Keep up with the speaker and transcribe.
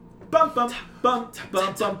bum bum bum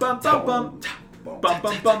bum bum bum bum bum bum bum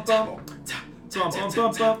bum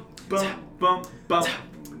bum bum bum bum.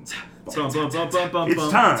 It's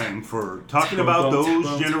time for talking about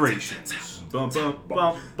those generations.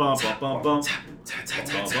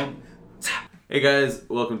 Hey guys,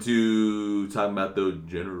 welcome to talking about those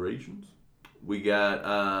generations. We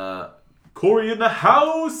got Corey in the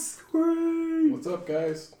house. What's up,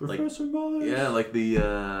 guys? Professor Mullins. Yeah, like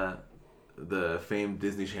the famed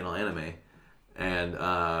Disney Channel anime. And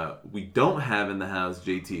we don't have in the house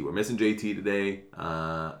JT. We're missing JT today.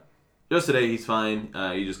 Just today, he's fine.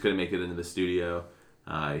 He just couldn't make it into the studio.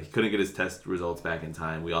 He couldn't get his test results back in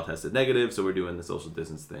time. We all tested negative, so we're doing the social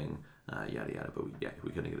distance thing. Yada yada. But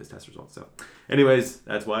we couldn't get his test results. So, anyways,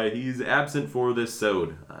 that's why he's absent for this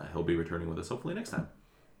sode. He'll be returning with us hopefully next time.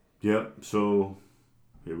 Yep. So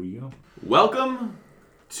here we go. Welcome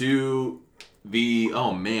to the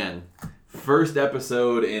first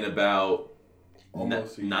episode in about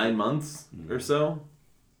Almost 9 months or so,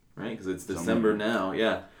 right? Because it's December now.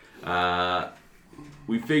 Yeah.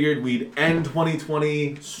 We figured we'd end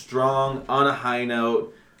 2020 strong on a high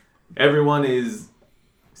note. Everyone is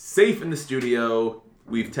safe in the studio.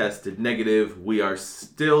 We've tested negative. We are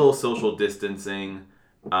still social distancing.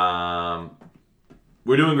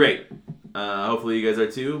 We're doing great. Hopefully you guys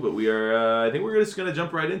are too, but we are, I think we're just going to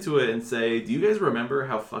jump right into it and say, do you guys remember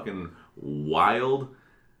how fucking wild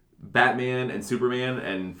Batman and Superman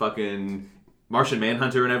and fucking Martian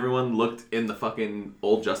Manhunter and everyone looked in the fucking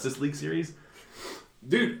old Justice League series?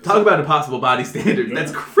 Dude, Talk about impossible body standards.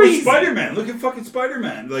 That's crazy. Spider-Man. Look at fucking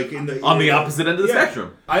Spider-Man. Like on the opposite end of the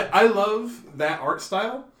spectrum. I love that art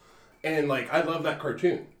style, and like I love that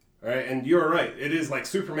cartoon. Right, and you're right. It is like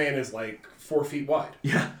Superman is like 4 feet wide.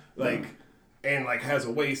 Yeah. Like, and like has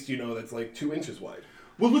a waist, that's like 2 inches wide.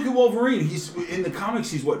 Well, look at Wolverine. He's in the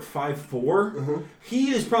comics. He's what, 5'4"? Mm-hmm.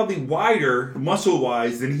 He is probably wider,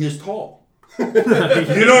 muscle-wise, than he is tall. You know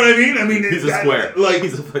what I mean? I mean, he's a square. Like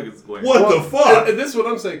he's a fucking square. What the fuck? And this is what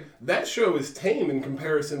I'm saying. That show is tame in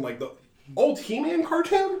comparison, like the old He-Man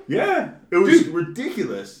cartoon. Yeah, it was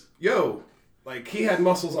ridiculous. Yo, like he had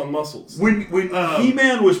muscles on muscles. When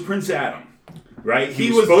He-Man was Prince Adam, right?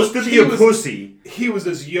 He was supposed to be a pussy. He was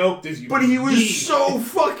as yoked as you. But he was so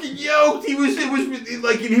fucking yoked. It was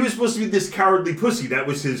like, and he was supposed to be this cowardly pussy. That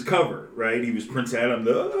was his cover, right? He was Prince Adam,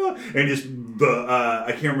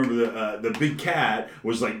 I can't remember the big cat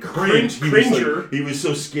was like cringe. Cringer. He was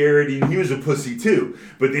so scared. He was a pussy too.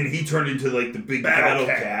 But then he turned into like the big battle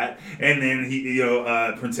cat, and then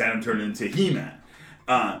Prince Adam turned into He-Man.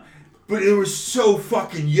 But it was so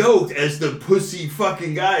fucking yoked as the pussy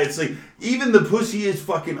fucking guy. It's like, even the pussy is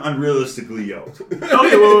fucking unrealistically yoked.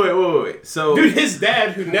 Okay, wait. So, dude, his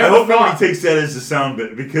dad, who never I hope nobody takes that as a sound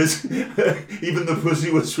bit, because even the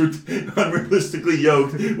pussy was unrealistically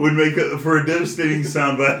yoked would make for a devastating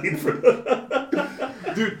sound bite.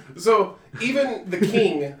 Dude, so even the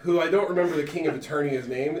king, who I don't remember the King of Eternia's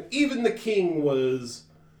name, even the king was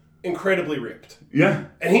incredibly ripped. Yeah.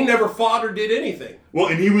 And he never fought or did anything. Well,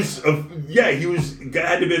 and he was had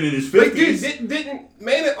to been in his 50s. Like, dude, didn't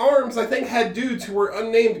Man at Arms, I think, had dudes who were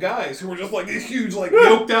unnamed guys who were just like these huge, like,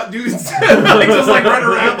 yoked out dudes. Like, just like running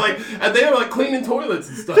around, like, and they were like cleaning toilets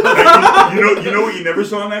and stuff. You know what you never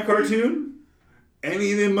saw in that cartoon?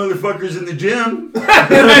 Any of them motherfuckers in the gym.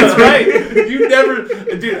 That's right. You never,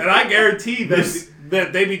 dude, and I guarantee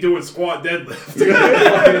that they be doing squat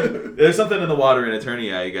deadlift. There's something in the water in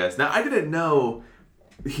Eternia, I guess. Now, I didn't know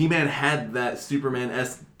He-Man had that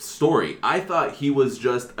Superman-esque story. I thought he was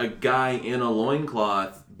just a guy in a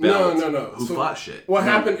loincloth belt who fought shit. What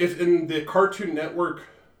happened if in the Cartoon Network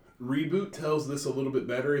reboot tells this a little bit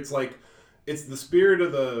better. It's like, it's the spirit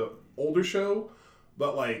of the older show,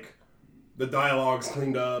 but like the dialogue's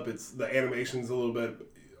cleaned up. It's the animation's a little bit.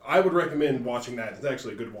 I would recommend watching that. It's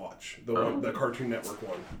actually a good watch. The Cartoon Network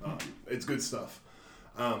one. It's good stuff.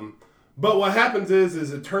 But what happens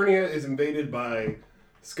is Eternia is invaded by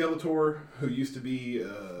Skeletor, who used to be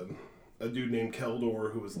a dude named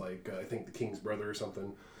Keldor, who was like, I think the king's brother or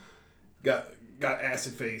something. Got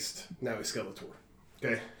acid-faced. Now he's Skeletor.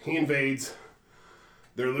 Okay, he invades.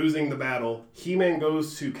 They're losing the battle. He-Man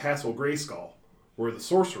goes to Castle Grayskull, where the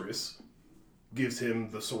sorceress gives him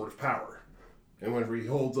the Sword of Power. And whenever he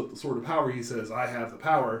holds up the Sword of Power, he says, I have the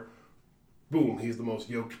power. Boom, he's the most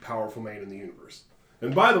yoked, powerful man in the universe.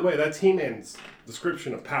 And by the way, that's He-Man's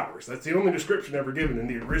description of powers. That's the only description ever given in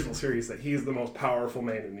the original series, that he is the most powerful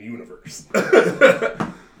man in the universe.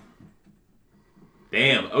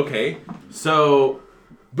 Damn, okay. So...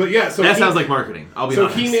 But yeah, so... That sounds like marketing, I'll be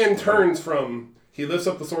honest. So He-Man turns from... He lifts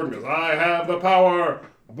up the sword and goes, I have the power.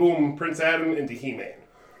 Boom, Prince Adam into He-Man.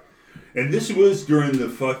 And this was during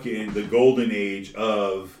the golden age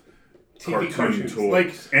of TV cartoons. toys.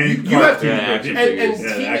 Like, And you have to, action and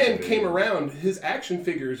figures. T-Man action came figures. around, his action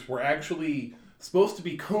figures were actually supposed to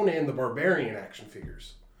be Conan the Barbarian action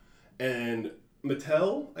figures. And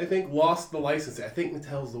Mattel, I think, lost the licensing. I think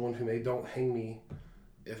Mattel's the one who made, don't hang me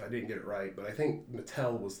if I didn't get it right, but I think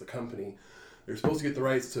Mattel was the company. They were supposed to get the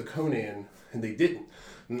rights to Conan, and they didn't.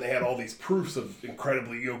 And they had all these proofs of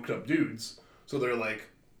incredibly yoked up dudes. So they're like,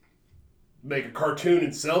 make a cartoon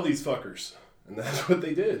and sell these fuckers. And that's what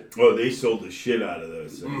they did. Well, they sold the shit out of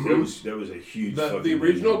those things. That was a huge. The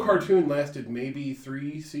original cartoon lasted maybe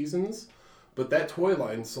 3 seasons, but that toy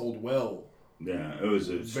line sold well. Yeah, it was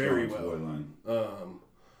a Very strong well. toy line.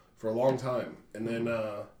 For a long time. And then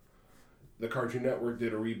the Cartoon Network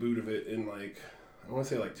did a reboot of it in I want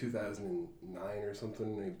to say 2009 or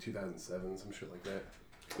something, maybe 2007, some shit like that.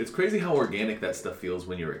 It's crazy how organic that stuff feels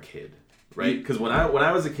when you're a kid, right? Because when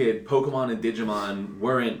I was a kid, Pokemon and Digimon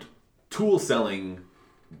weren't tool selling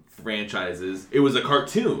franchises. It was a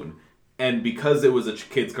cartoon, and because it was a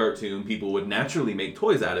kid's cartoon, people would naturally make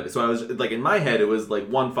toys out of it. So I was like, in my head, it was like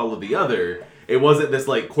one followed the other. It wasn't this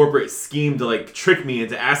corporate scheme to trick me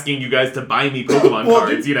into asking you guys to buy me Pokemon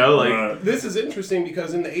cards, you know? This is interesting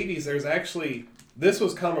because in the 80s, there's actually, this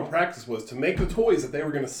was common practice, was to make the toys that they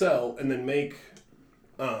were going to sell and then make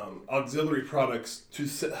auxiliary products to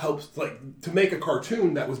help, to make a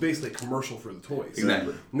cartoon that was basically a commercial for the toys.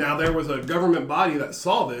 Exactly. Now, there was a government body that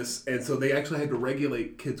saw this, and so they actually had to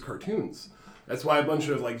regulate kids' cartoons. That's why a bunch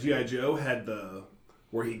of, G.I. Joe had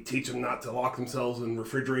where he'd teach them not to lock themselves in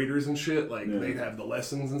refrigerators and shit. They'd have the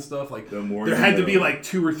lessons and stuff. There had to be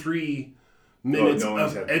 2 or 3 minutes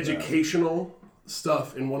of educational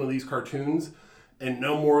stuff in one of these cartoons, and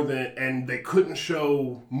and they couldn't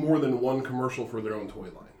show more than one commercial for their own toy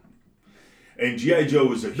line. And G.I. Joe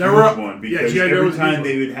was a huge one because every time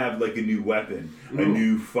they would have a new weapon, a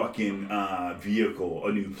new fucking vehicle,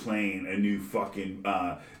 a new plane, a new fucking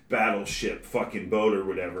battleship fucking boat or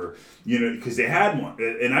whatever, because they had one.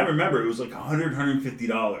 And I remember it was $100,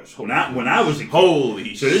 $150 when I was a kid.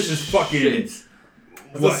 Holy so this is fucking shit.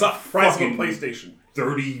 The price of a PlayStation.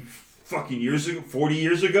 30 fucking years ago, 40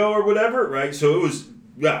 years ago or whatever, right? So it was,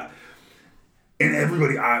 yeah. And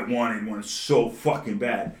everybody I wanted one so fucking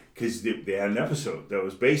bad because they had an episode that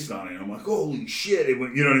was based on it. And I'm like, holy shit. It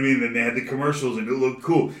went, you know what I mean? And they had the commercials and it looked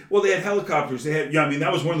cool. Well, they had helicopters. They had,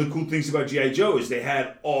 that was one of the cool things about G.I. Joe is they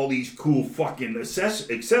had all these cool fucking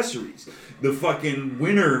accessories. The fucking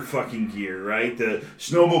winter fucking gear, right? The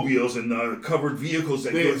snowmobiles and the covered vehicles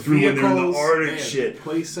that go through when they're in the Arctic shit.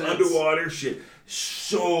 Underwater shit.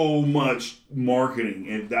 So much marketing.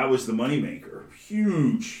 And that was the moneymaker.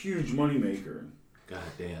 Huge moneymaker. God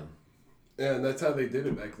damn. Yeah, and that's how they did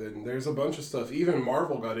it back then. There's a bunch of stuff. Even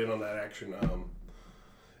Marvel got in on that action.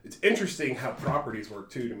 It's interesting how properties work,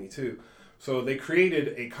 too, to me, too. So they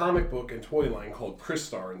created a comic book and toy line called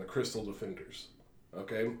Crystar and the Crystal Defenders.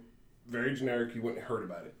 Okay? Very generic. You wouldn't have heard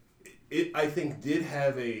about it. It, I think, did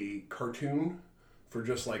have a cartoon for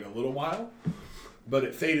just, a little while. But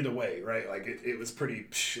it faded away, right? It was pretty...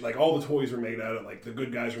 all the toys were made out of... the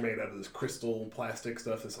good guys were made out of this crystal plastic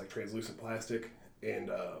stuff. This, translucent plastic. And...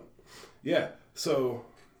 yeah, so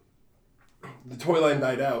the toy line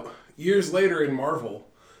died out. Years later in Marvel,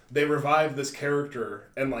 they revived this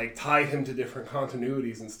character and tie him to different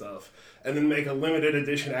continuities and stuff, and then make a limited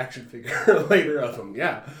edition action figure later of him.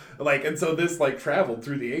 Yeah, and so this traveled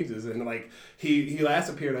through the ages, and he last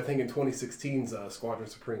appeared I think in 2016's Squadron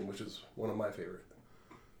Supreme, which is one of my favorite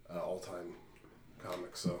all time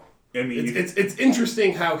comics. So. I mean, it's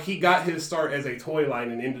interesting how he got his start as a toy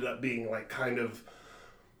line and ended up being kind of.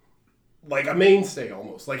 A mainstay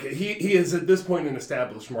almost. He is at this point an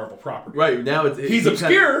established Marvel property. Right, now he's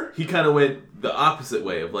obscure. He kind of went the opposite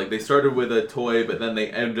way of they started with a toy, but then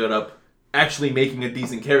they ended up actually making a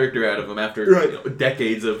decent character out of him after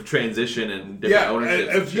decades of transition and different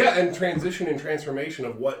ownerships. And transition and transformation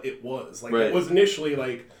of what it was. It was initially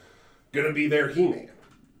gonna be their He-Man,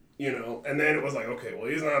 and then it was okay, well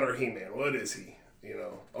he's not our He-Man. What is he?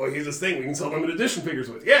 Oh, he's this thing we can sell limited edition figures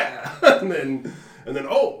with. Yeah, and then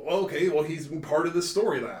oh, well, okay, well he's part of this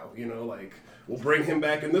story now. We'll bring him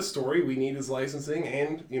back in this story. We need his licensing,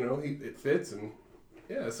 and it fits, and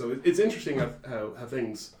yeah. So it's interesting how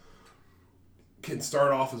things can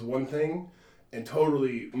start off as one thing and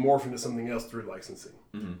totally morph into something else through licensing.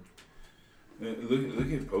 Mm-hmm.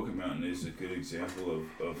 Look at Pokemon is a good example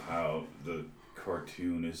of how the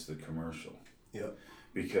cartoon is the commercial. Yep.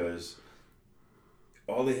 Because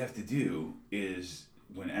all they have to do is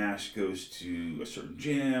when Ash goes to a certain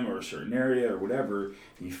gym or a certain area or whatever,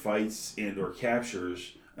 he fights and or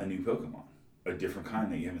captures a new Pokemon. a different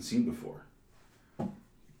kind that you haven't seen before.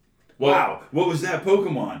 Well, wow, what was that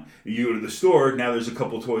Pokemon? You go to the store, now there's a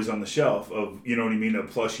couple toys on the shelf of, you know what I mean, a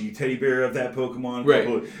plushie teddy bear of that Pokemon. Right.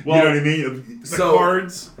 You know what I mean? The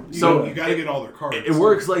cards. So you gotta get all their cards. It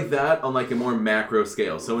works like that on like a more macro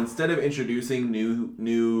scale. So instead of introducing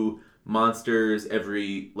new monsters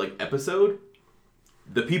every like episode,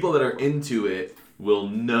 the people that are into it will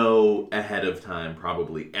know ahead of time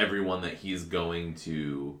probably everyone that he's going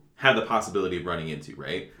to have the possibility of running into,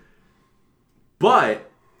 right? But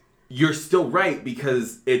you're still right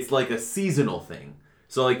because it's like a seasonal thing.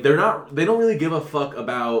 So like they don't really give a fuck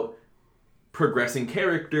about progressing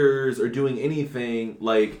characters or doing anything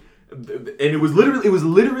like, and it was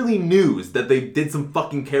literally news that they did some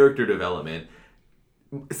fucking character development.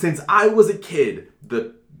 Since I was a kid,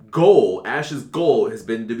 Ash's goal has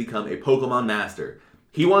been to become a Pokemon master.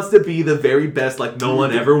 He wants to be the very best like no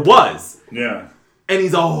one ever was. Yeah. And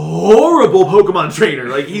he's a horrible Pokemon trainer.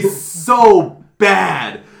 Like he's so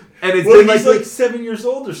bad. And it's he's like 7 years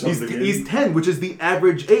old or something. He's 10, which is the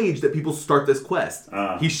average age that people start this quest.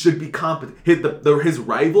 He should be competent. His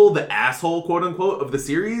rival, the asshole, quote unquote, of the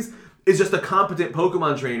series, is just a competent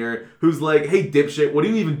Pokemon trainer who's like, hey, dipshit, what are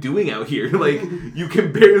you even doing out here? Like, you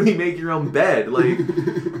can barely make your own bed. Like,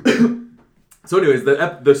 so anyways,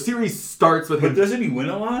 the series starts with him. But doesn't he win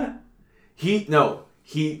a lot? He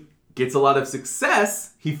gets a lot of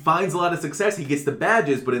success. He finds a lot of success. He gets the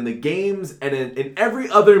badges, but in the games and in every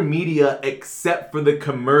other media except for the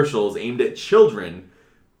commercials aimed at children,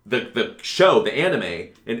 the show, the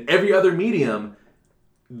anime, in every other medium,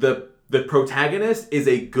 the protagonist is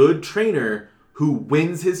a good trainer who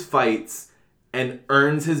wins his fights and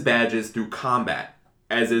earns his badges through combat,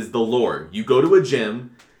 as is the lore. You go to a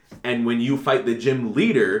gym, and when you fight the gym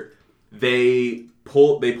leader, they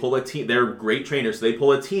pull a team. They're great trainers, so they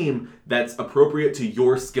pull a team that's appropriate to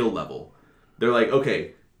your skill level. They're like,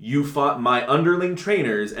 okay, you fought my underling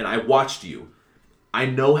trainers and I watched you. I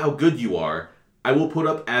know how good you are. I will put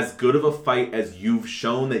up as good of a fight as you've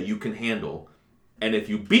shown that you can handle. And if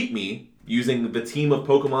you beat me using the team of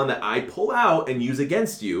Pokemon that I pull out and use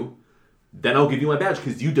against you, then I'll give you my badge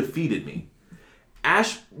because you defeated me.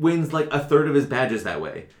 Ash wins like a third of his badges that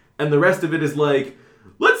way. And the rest of it is like,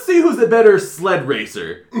 let's see who's the better sled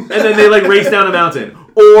racer. And then they like race down a mountain.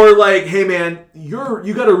 Or like, hey man,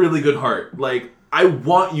 you got a really good heart. Like, I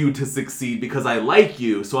want you to succeed because I like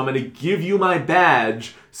you, so I'm going to give you my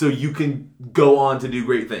badge so you can go on to do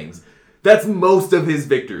great things. That's most of his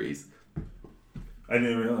victories. I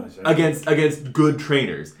didn't realize that. Against good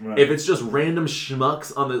trainers. Right. If it's just random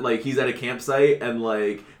schmucks on the, like, he's at a campsite and,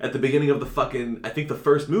 like, at the beginning of the fucking, I think the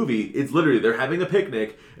first movie, it's literally, they're having a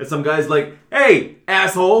picnic and some guy's like, hey,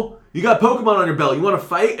 asshole, you got Pokemon on your belt, you want to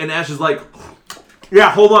fight? And Ash is like, yeah,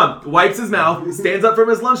 hold on, wipes his mouth, stands up from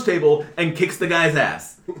his lunch table and kicks the guy's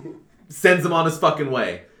ass. Sends him on his fucking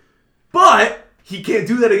way. But he can't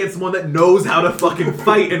do that against someone that knows how to fucking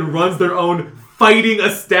fight and runs their own fighting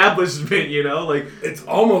establishment, you know, like it's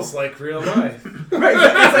almost like real life. Right?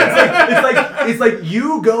 It's like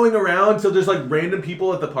you going around till there's like random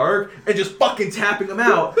people at the park and just fucking tapping them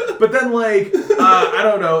out. But then like I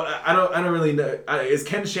don't know, I don't really know. Is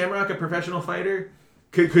Ken Shamrock a professional fighter?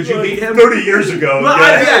 Could you beat him 30 years ago? Well,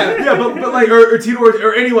 yeah, but like or Tito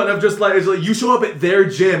or anyone of just like it's like you show up at their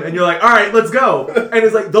gym and you're like, all right, let's go, and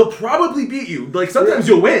it's like they'll probably beat you. Like sometimes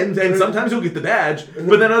you'll win and sometimes you'll get the badge,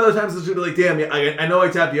 but then other times it's just like, damn, I know I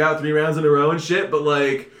tapped you out 3 rounds in a row and shit, but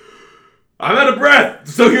like I'm out of breath,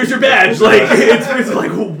 so here's your badge. Like it's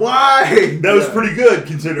like why? That was pretty good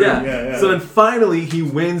considering. Yeah. So then finally he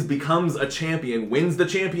wins, becomes a champion, wins the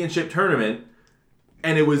championship tournament.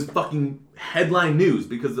 And it was fucking headline news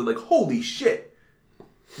because they're like, holy shit,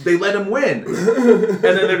 they let him win. And then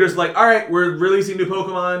they're just like, all right, we're releasing new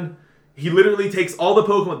Pokemon. He literally takes all the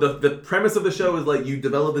Pokemon. The premise of the show is like you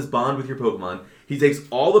develop this bond with your Pokemon. He takes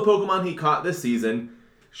all the Pokemon he caught this season,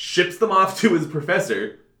 ships them off to his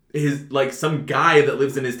professor, his like some guy that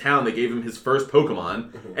lives in his town that gave him his first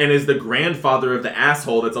Pokemon, and is the grandfather of the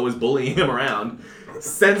asshole that's always bullying him around.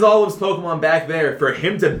 Sends all of his Pokemon back there for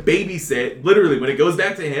him to babysit. Literally, when it goes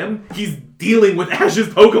back to him, he's dealing with Ash's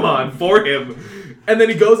Pokemon for him. And then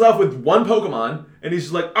he goes off with one Pokemon, and he's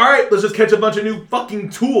just like, all right, let's just catch a bunch of new fucking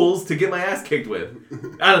tools to get my ass kicked with.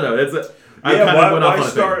 I don't know.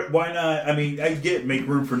 Why not? I mean, I get make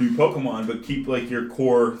room for new Pokemon, but keep like your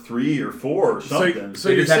core 3 or 4 or something. So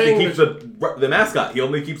you just have to keep the mascot. He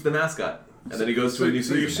only keeps the mascot. And then he goes to a new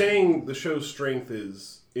season. So you're saying the show's strength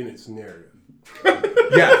is in its narrative.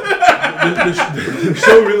 Yeah, the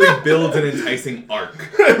show really builds an enticing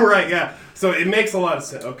arc. Right, yeah. So it makes a lot of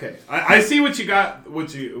sense. Okay, I see what you got.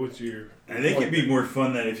 What you. I think it'd be more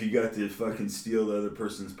fun than if you got to fucking steal the other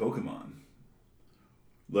person's Pokemon.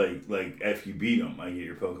 Like if you beat them, I get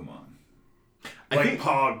your Pokemon. I think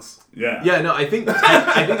Pogs. Yeah. Yeah, no, I think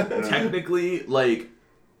technically, like,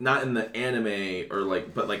 not in the anime or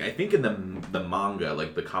like, but like I think in the manga,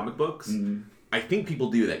 like the comic books, I think people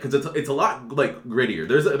do that because it's a lot like grittier.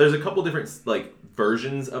 There's a couple different like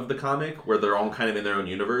versions of the comic where they're all kind of in their own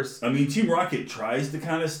universe. I mean, Team Rocket tries to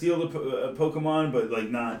kind of steal the Pokemon, but like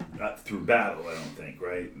not through battle. I don't think,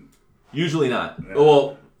 right? Usually not. Yeah.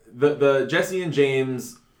 Well, the Jesse and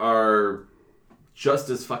James are just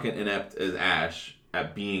as fucking inept as Ash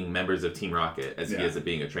at being members of Team Rocket as he is at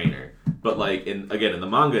being a trainer. But like in the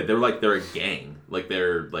manga, they're a gang. Like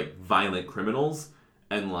they're like violent criminals,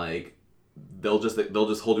 and like they'll just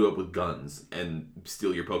hold you up with guns and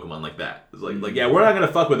steal your Pokemon like that. It's like yeah, we're not gonna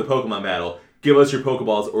fuck with the Pokemon battle. Give us your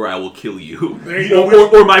Pokeballs or I will kill you. There you go.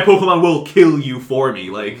 Or my Pokemon will kill you for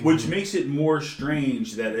me. Like, which makes it more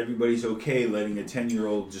strange that everybody's okay letting a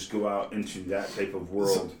 10-year-old just go out into that type of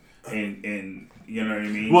world and you know what I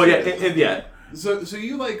mean? Well, yeah. So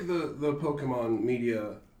you like the Pokemon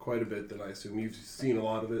media quite a bit, then I assume you've seen a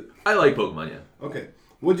lot of it. I like Pokemon, yeah. Okay,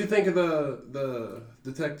 what'd you think of the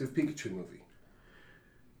Detective Pikachu movie?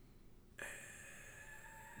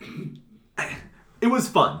 It was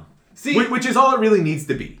fun. See, which is all it really needs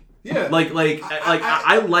to be. Yeah.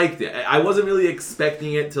 I liked it. I wasn't really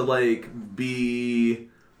expecting it to like be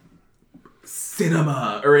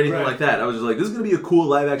cinema or anything like that. I was just like, this is gonna be a cool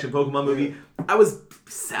live action Pokemon movie. Yeah. I was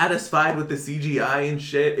satisfied with the CGI and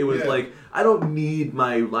shit. It was like, I don't need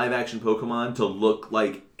my live action Pokemon to look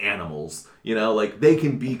like animals. You know, like they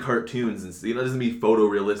can be cartoons and it doesn't be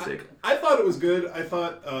photorealistic. I thought it was good.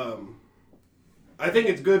 I think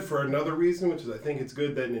it's good for another reason, which is I think it's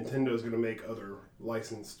good that Nintendo is going to make other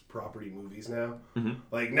licensed property movies now. Mm-hmm.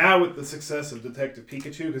 Like now with the success of Detective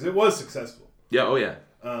Pikachu, because it was successful. Yeah, oh yeah.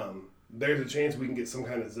 There's a chance we can get some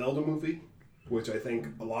kind of Zelda movie, which I think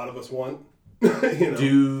a lot of us want. You know?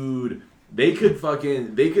 Dude, they could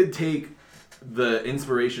take the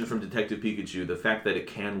inspiration from Detective Pikachu, the fact that it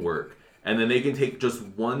can work, and then they can take just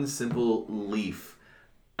one simple leaf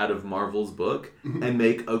out of Marvel's book and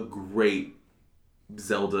make a great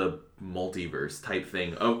Zelda multiverse type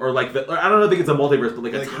thing, or like I don't think it's a multiverse, but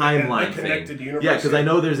like a timeline connected thing. Universe. Yeah, because I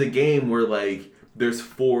know there's a game where like there's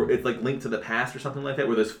 4. It's like Link to the Past or something like that,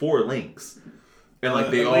 where there's 4 links, and like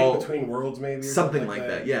they all Link Between Worlds maybe or something like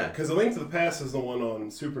that. Yeah, because the Link to the Past is the one on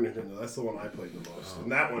Super Nintendo. That's the one I played the most, and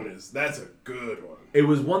that's a good one. It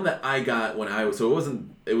was one that I got when I was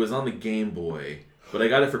it was on the Game Boy. But I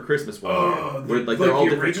got it for Christmas one year. Where, like they're all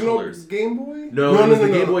different original colors. Game Boy? No, it was the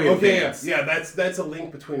Game Boy Advance. Yeah, that's a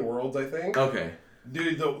Link Between Worlds, I think. Okay.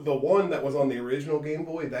 Dude, the one that was on the original Game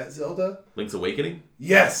Boy, that Zelda? Link's Awakening?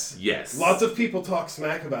 Yes. Yes. Lots of people talk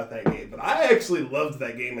smack about that game, but I actually loved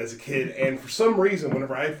that game as a kid, and for some reason,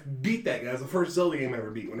 whenever I beat that game, it was the first Zelda game I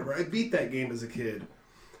ever beat, whenever I beat that game as a kid,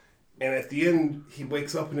 and at the end, he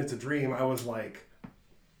wakes up and it's a dream, I was like,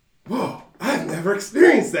 whoa, I've never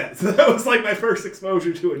experienced that. So that was like my first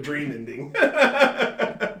exposure to a dream ending.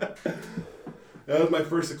 That was my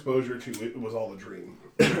first exposure to it was all a dream.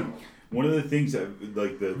 One of the things that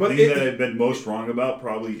that I've been most wrong about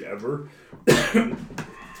probably ever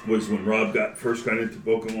was when Rob first got into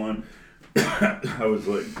Pokemon. I was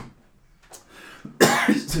like,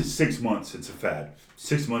 6 months, it's a fad.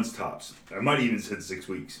 6 months tops. I might even said 6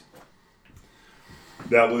 weeks.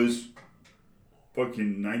 That was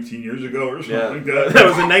fucking 19 years ago or something like that. That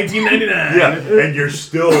was in 1999. Yeah, and you're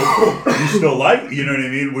still like, you know what I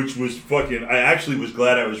mean? Which was fucking, I actually was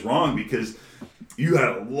glad I was wrong because you had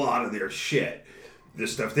a lot of their shit. The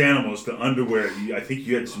stuffed animals, the underwear, I think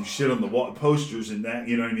you had some shit on the wall, posters and that,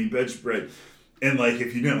 you know what I mean, bedspread. And like,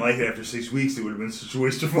 if you didn't like it after 6 weeks, it would have been such a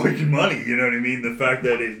waste of fucking money, you know what I mean? The fact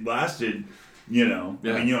that it lasted... You know,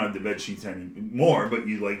 I mean, you don't have the bed sheets anymore, but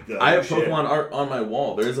you like the. I have Pokemon art on my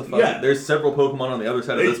wall. There's there's several Pokemon on the other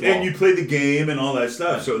side of this wall, and you play the game and all that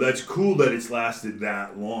stuff. So that's cool that it's lasted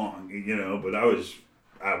that long, you know. But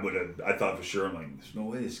I thought for sure, I'm like, there's no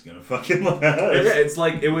way this is gonna fucking last. Yeah, it's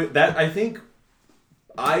like it would that. I think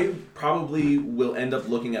I probably will end up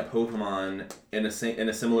looking at Pokemon in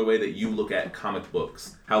a similar way that you look at comic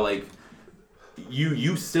books. How like.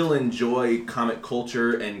 You still enjoy comic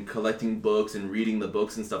culture and collecting books and reading the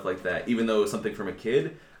books and stuff like that, even though it's something from a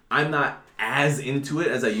kid. I'm not as into it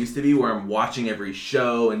as I used to be, where I'm watching every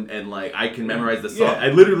show and like I can memorize the song. Yeah. I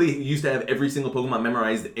literally used to have every single Pokemon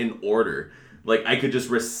memorized in order. Like I could just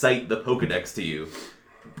recite the Pokedex to you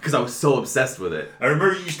because I was so obsessed with it. I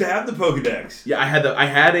remember you used to have the Pokedex. Yeah, I had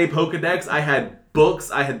a Pokedex. I had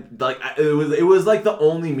books. I had it was like the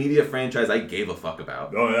only media franchise I gave a fuck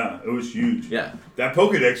about. Oh yeah, it was huge. Yeah, that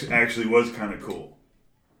Pokédex actually was kind of cool.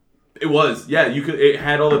 It was. Yeah, it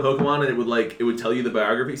had all the Pokemon, and it would tell you the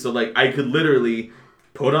biography. So like I could literally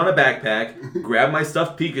put on a backpack, grab my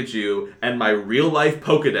stuffed Pikachu and my real life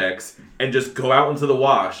Pokédex, and just go out into the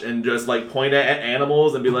wash and just like point at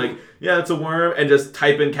animals and be like, yeah, it's a worm, and just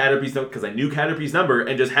type in Caterpie's number because I knew Caterpie's number,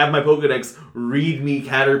 and just have my Pokédex read me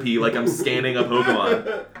Caterpie like I'm scanning a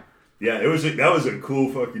Pokemon. Yeah, that was a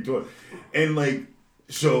cool fucking toy, and like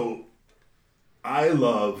so, I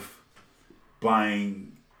love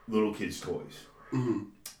buying little kids' toys. Mm-hmm.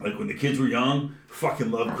 Like when the kids were young, fucking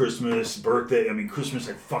loved Christmas, birthday. I mean, Christmas,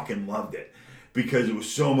 I fucking loved it because it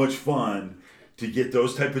was so much fun to get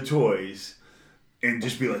those type of toys and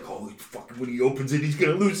just be like, holy fucking, when he opens it, he's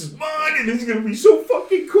going to lose his mind and it's going to be so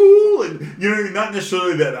fucking cool. And, you know what I mean? Not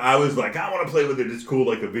necessarily that I was like, I want to play with it. It's cool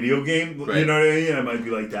like a video game. Right. You know what I mean? I might be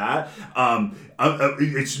like that.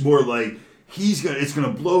 It's more like, it's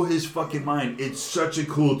gonna blow his fucking mind. It's such a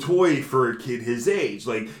cool toy for a kid his age.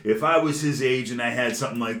 Like if I was his age and I had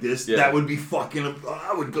something like this, that would be fucking.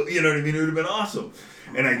 I would go. You know what I mean? It would have been awesome.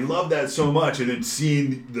 And I love that so much. And then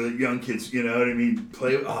seeing the young kids, you know what I mean,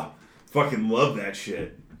 play. Fucking love that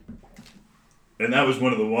shit. And that was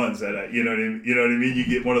one of the ones that you know what I mean. You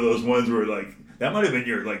get one of those ones where like. That might have been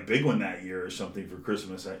your like big one that year or something for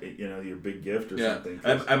Christmas. You know, your big gift or something.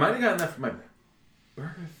 I might have gotten that for my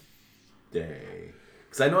birthday.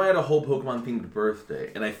 Because I know I had a whole Pokemon themed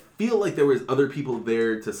birthday, and I feel like there was other people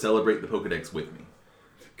there to celebrate the Pokedex with me.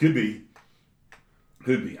 Could be.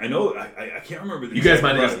 I know. I can't remember. You guys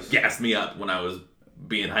might have just gassed me up when I was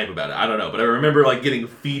being hype about it. I don't know, but I remember like getting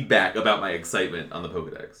feedback about my excitement on the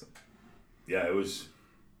Pokedex. Yeah, it was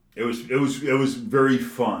very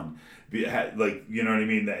fun. Like, you know what I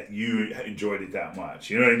mean, that you enjoyed it that much.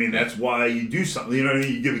 You know what I mean? That's why you do something. You know what I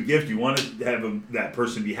mean? You give a gift, you want to have that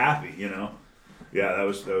person be happy, you know? Yeah, that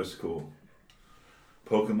was cool.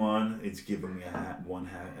 Pokemon, it's giving me one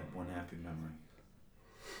happy memory.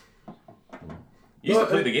 You used to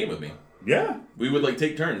play the game with me. Yeah. We would like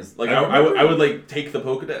take turns. Like I would like take the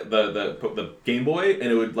Pokedex, the Game Boy,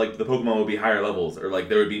 and it would like the Pokemon would be higher levels, or like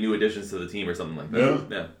there would be new additions to the team or something like that.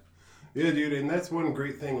 Yeah. Yeah, dude, and that's one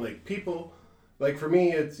great thing. Like, people, like, for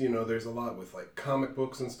me, it's, you know, there's a lot with, like, comic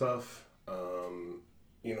books and stuff.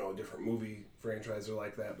 You know, different movie franchises are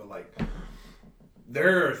like that. But, like,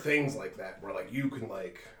 there are things like that where, like, you can,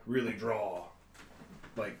 like, really draw,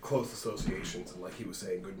 like, close associations and, like he was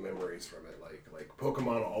saying, good memories from it. Like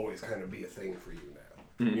Pokemon will always kind of be a thing for you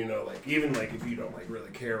now. Mm-hmm. You know, like, even, like, if you don't, like,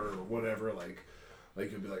 really care or whatever, like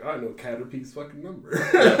you'll be like, oh, I know Caterpie's fucking number.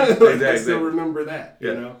 Yeah, exactly. I still remember that,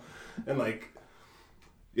 you know? And, like,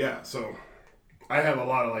 yeah, so I have a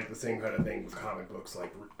lot of, like, the same kind of thing with comic books.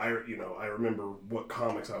 Like, I remember what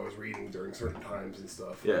comics I was reading during certain times and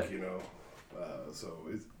stuff. Yeah. Like, you know, so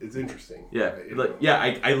it's interesting. Yeah,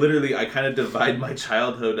 I literally kind of divide my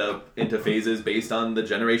childhood up into phases based on the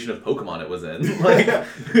generation of Pokemon it was in. Like,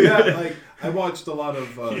 yeah, like, I watched a lot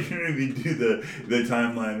of... you didn't even do the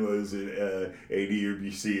timeline, was it AD or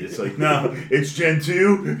BC? It's like, no, it's Gen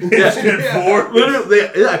 2, it's Gen 4.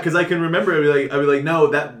 Literally, yeah, because I can remember, I'd be like, no,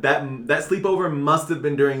 that sleepover must have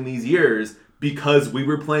been during these years because we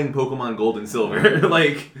were playing Pokemon Gold and Silver.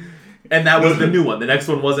 Like, and that was the new one. The next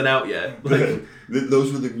one wasn't out yet. Like,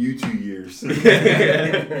 those were the Mewtwo years. The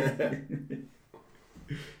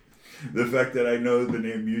fact that I know the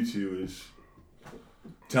name Mewtwo is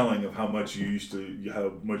telling of how much you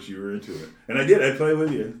were into it. And I did. I played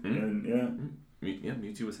with you. Mm-hmm. And yeah,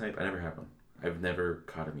 Mewtwo was hype. I never had one. I've never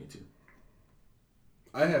caught a Mewtwo.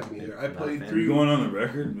 I haven't either. I played through... Are you going on the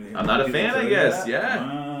record? Man? I'm not a fan, I guess. Yeah.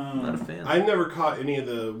 Wow. I'm not a fan. I never caught any of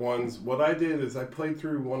the ones. What I did is I played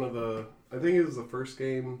through one of the... I think it was the first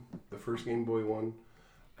Game Boy one.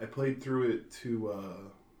 I played through it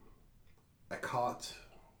to... I caught...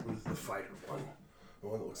 What is the fighter one? The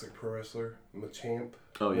one that looks like Pro Wrestler? Machamp?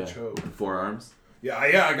 Oh, yeah. Macho. 4 arms? Yeah,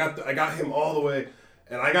 I got him all the way...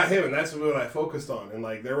 And I got him, and that's what I focused on. And,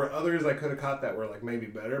 like, there were others I could have caught that were, like, maybe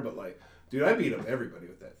better, but, like... Dude, I beat up everybody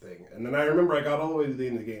with that thing. And then I remember I got all the way to the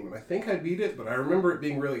end of the game, and I think I beat it, but I remember it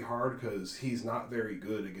being really hard because he's not very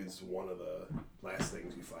good against one of the last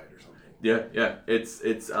things you fight or something. Yeah.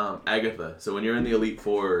 It's Agatha. So when you're in the Elite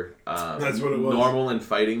Four, that's what it was. Normal and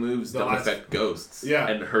fighting moves don't affect ghosts. Yeah.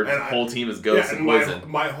 And her whole team is ghosts and poison.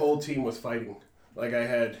 My whole team was fighting. Like, I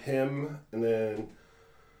had him, and then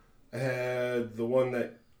I had the one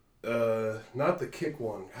that, not the kick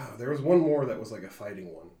one. God, there was one more that was like a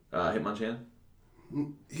fighting one. Hitmonchan?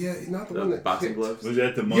 Yeah, not the one that boxing kicked. gloves? Was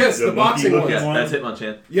that the Yes, the boxing one. Yes, that's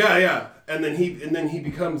Hitmonchan. Yeah. And then he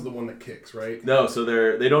becomes the one that kicks, right? No, so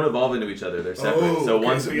they don't evolve into each other. They're separate.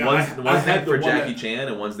 One's named for Jackie Chan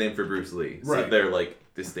and one's named for Bruce Lee. So they're like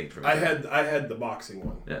distinct from each other. I had the boxing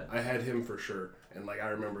one. Yeah. I had him for sure. And like I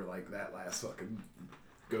remember like that last fucking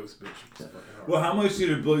ghost bitch. Was fucking hard. Well, how much did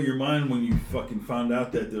it blow your mind when you fucking found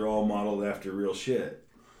out that they're all modeled after real shit?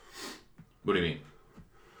 What do you mean?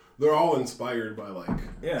 They're all inspired by like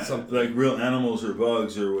something like real animals or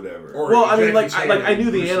bugs or whatever. Well, I mean, I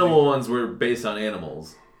knew the animal ones were based on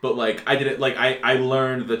animals, but like I didn't like I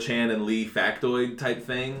learned the Chan and Lee factoid type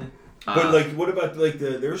thing. But like, what about like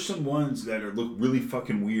there's some ones that look really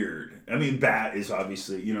fucking weird. I mean, bat is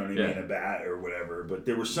obviously, you know what I mean, a bat or whatever. But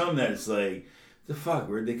there were some that it's like, the fuck,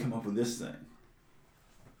 where'd they come up with this thing?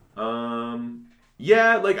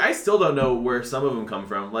 Yeah, like I still don't know where some of them come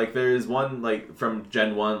from. Like there's one like from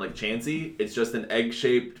Gen 1, like Chansey. It's just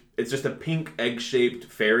a pink egg-shaped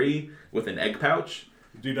fairy with an egg pouch.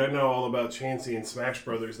 Dude, I know all about Chansey and Smash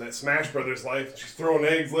Brothers. That Smash Brothers life. She's throwing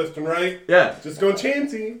eggs left and right. Yeah. Just going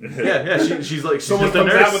Chansey. Yeah. She's like someone just a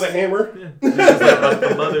comes nurse. out with a hammer. Yeah. She's just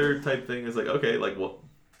like a mother type thing. It's like, okay, like well,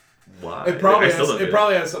 why? It probably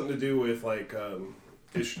has something to do with like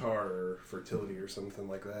Ishtar or fertility or something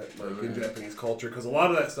like that, like in Japanese culture, because a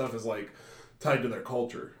lot of that stuff is like tied to their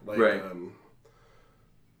culture. Like,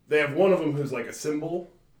 they have one of them who's like a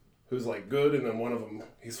symbol, who's like good, and then one of them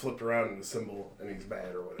he's flipped around in the symbol and he's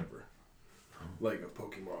bad or whatever. Like of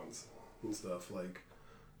Pokemons and stuff. Like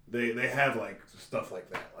they have like stuff like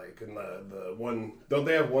that. Like in the one, don't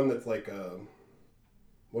they have one that's like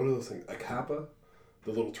what are those things? A kappa? The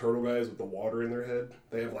little turtle guys with the water in their head.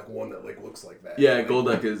 They have like one that like looks like that. Yeah, like,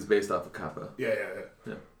 Golduck is based off of Kappa. Yeah.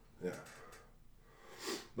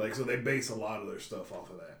 Like, so they base a lot of their stuff off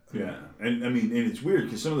of that. Yeah, and I mean, and it's weird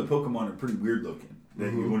because some of the Pokemon are pretty weird looking.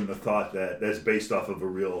 That you wouldn't have thought that's based off of a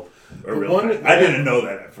real I didn't know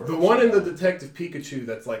that at first. The one in the Detective Pikachu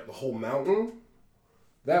that's like the whole mountain.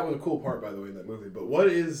 That was a cool part, by the way, in that movie. But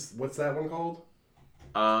what's that one called?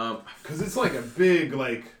 Because it's like a big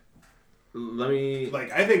like.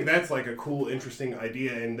 I think that's like a cool, interesting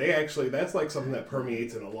idea, and that's like something that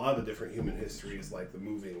permeates in a lot of different human history, is like the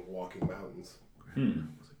moving, walking mountains. Was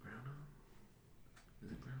it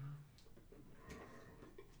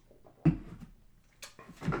Brown?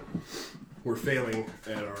 We're failing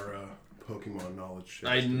at our Pokemon knowledge.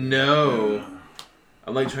 I know. Yeah.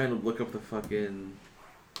 I'm like trying to look up the fucking.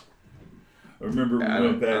 I remember we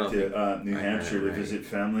went back to New Hampshire to visit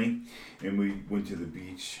family, and we went to the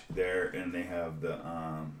beach there, and they have the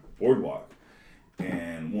boardwalk.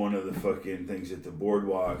 And one of the fucking things at the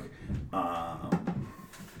boardwalk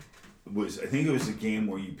was, I think it was a game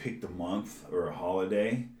where you picked a month or a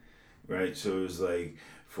holiday, right? So it was like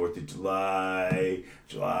 4th of July,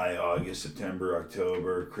 August, September,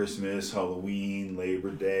 October, Christmas, Halloween,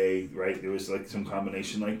 Labor Day, right? There was like some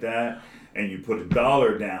combination like that. And you put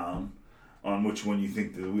 $1 down on which one you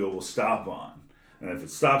think the wheel will stop on. And if it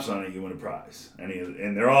stops on it, you win a prize.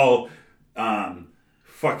 And they're all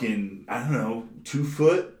fucking, I don't know, 2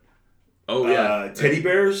 foot teddy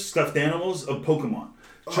bears, stuffed animals of Pokemon.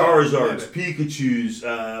 Charizards, Pikachus,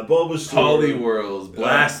 Bulbasaur. Poliwhirls,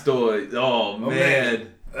 Blastoise. Oh, man.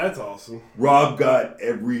 That's awesome. Rob got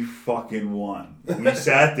every fucking one. We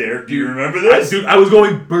sat there. Do you remember this? I was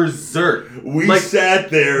going berserk. We sat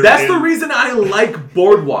there. That's the reason I like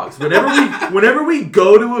boardwalks. Whenever we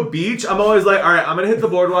go to a beach, I'm always like, all right, I'm going to hit the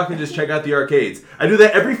boardwalk and just check out the arcades. I do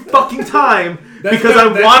that every fucking time because I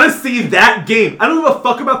want to see that game. I don't give a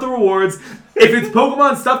fuck about the rewards. If it's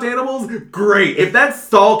Pokemon stuffed animals, great. If that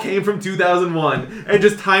stall came from 2001 and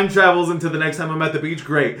just time travels into the next time I'm at the beach,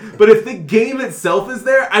 great. But if the game itself is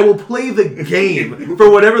there, I will play the game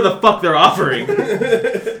for whatever the fuck they're offering.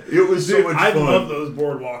 It was so much fun. I love those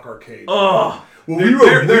boardwalk arcades. Oh, well,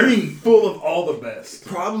 they're full of all the best.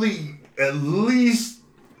 Probably at least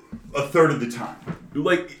a third of the time.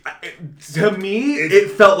 Like, to me,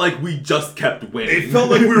 it felt like we just kept winning. It felt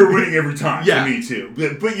like we were winning every time, to me too.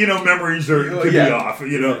 But you know, memories could be off,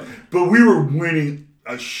 you know. But we were winning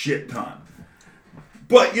a shit ton.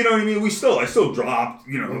 But, you know what I mean? I still dropped,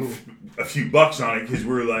 you know, a few bucks on it because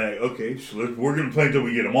we're like, okay, so we're going to play until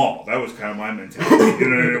we get them all. That was kind of my mentality. You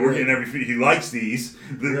know, we're getting he likes these.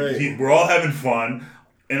 We're all having fun.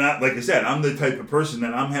 And like I said, I'm the type of person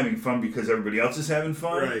that I'm having fun because everybody else is having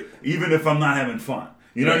fun, even if I'm not having fun.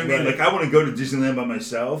 You know what I mean? Like, I want to go to Disneyland by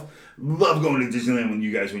myself. Love going to Disneyland when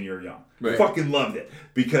you were young. Fucking loved it.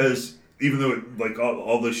 Because even though, like,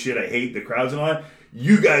 all this shit I hate, the crowds and all that,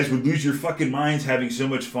 you guys would lose your fucking minds having so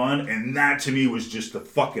much fun. And that, to me, was just the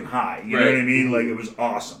fucking high. You know what I mean? Like, it was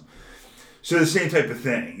awesome. So the same type of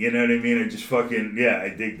thing. You know what I mean? I just fucking,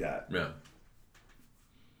 I dig that. Yeah.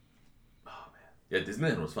 Yeah,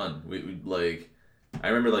 Disneyland was fun. We like, I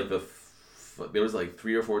remember like there was like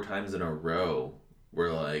 3 or 4 times in a row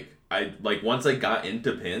where like once I got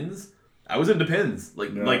into pins, I was into pins.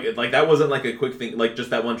 Like that wasn't like a quick thing, like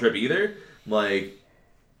just that one trip either. Like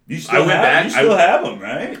you still have them,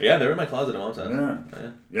 right? Yeah, they're in my closet at mom's house.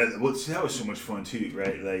 Yeah. Well, see, that was so much fun too,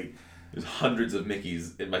 right? Like. There's hundreds of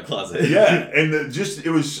Mickeys in my closet. Yeah, and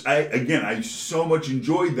I so much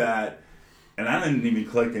enjoyed that, and I didn't even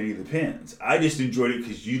collect any of the pins. I just enjoyed it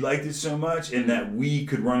because you liked it so much, and that we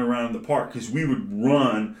could run around in the park because we would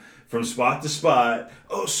run from spot to spot.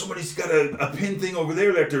 Oh, somebody's got a pin thing over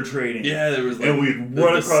there that they're trading. Yeah, there was like, and we'd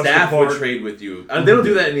run across the park. Staff would trade with you. They don't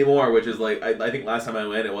do that anymore, which is like I think last time I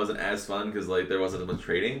went it wasn't as fun because like there wasn't as much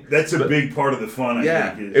trading. That's a big part of the fun.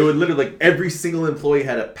 I think. It would literally like every single employee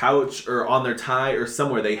had a pouch or on their tie or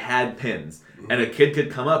somewhere they had pins. And a kid could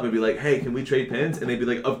come up and be like, "Hey, can we trade pins?" And they'd be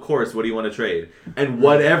like, "Of course. What do you want to trade?" And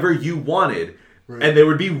whatever you wanted. Right. And there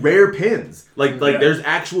would be rare pins, like there's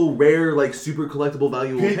actual rare, like super collectible,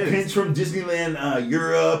 valuable pins from Disneyland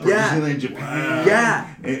Europe or Disneyland Japan.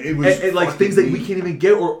 Yeah, it was and like things that we can't even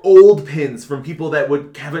get, or old pins from people that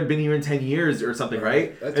haven't been here in 10 years or something,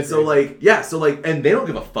 right? That's and crazy. And they don't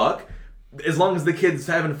give a fuck. As long as the kid's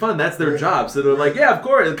having fun, that's their job. So they're like, yeah, of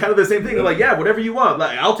course. It's kind of the same thing. They're like, yeah, whatever you want.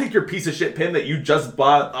 Like, I'll take your piece of shit pin that you just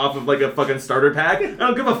bought off of like a fucking starter pack. I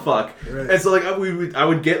don't give a fuck. Right. And so like I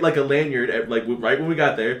would get like a lanyard at, like right when we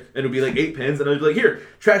got there, and it would be like 8 pins, and I'd be like, here,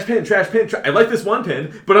 trash pin. I like this one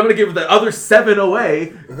pin, but I'm gonna give the other 7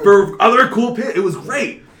 away for other cool pin. It was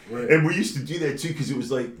great. Right. And we used to do that too because it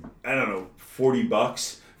was like, I don't know,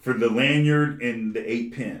 $40 for the lanyard and the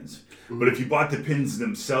 8 pins. But if you bought the pins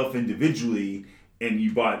themselves individually and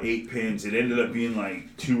you bought 8 pins, it ended up being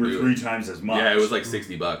like 2 or 3 times as much. Yeah, it was like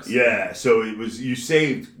 $60. Yeah, so it was, you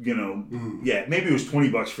saved, maybe it was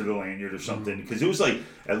 $20 for the lanyard or something, because it was like,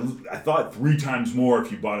 I thought 3 times more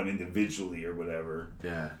if you bought them individually or whatever.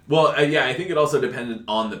 Yeah. Well, I think it also depended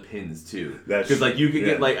on the pins too. Because like you could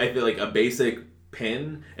get like, I feel like a basic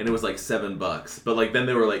pin and it was like $7, but like then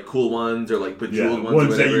there were like cool ones or like bejeweled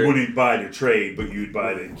ones that you wouldn't buy to trade, but you'd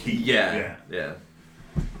buy to keep. Yeah.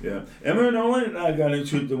 Emma and Owen and I got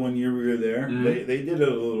into it the one year we were there. They did it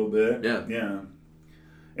a little bit. Yeah.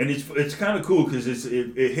 And it's kind of cool because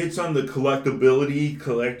it hits on the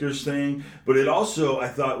collectors thing, but it also I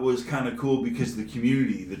thought was kind of cool because the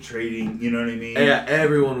community, the trading, you know what I mean? Yeah,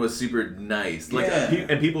 everyone was super nice. Like,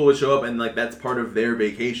 and people would show up and like that's part of their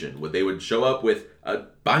vacation. They would show up with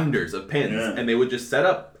binders of pins, and they would just set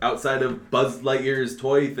up outside of Buzz Lightyear's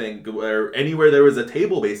toy thing, where anywhere there was a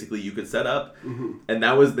table, basically you could set up, and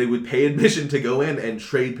they would pay admission to go in and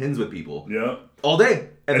trade pins with people. Yeah. All day.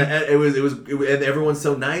 And it was and everyone's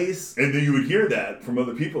so nice. And then you would hear that from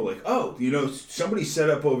other people, like, oh, somebody set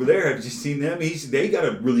up over there. Have you seen them? They got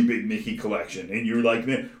a really big Mickey collection. And you're like,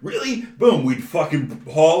 man, really? Boom, we'd fucking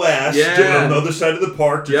haul ass to the other side of the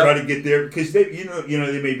park to try to get there. Because they,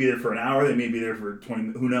 they may be there for an hour, they may be there for 20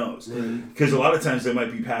 minutes, who knows? Because a lot of times they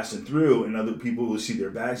might be passing through and other people will see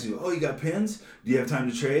their bags and go, oh, you got pins? Do you have time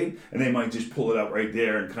to trade? And they might just pull it out right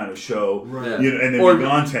there and kind of show, and then be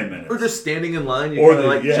gone 10 minutes. Or just standing in line, you kind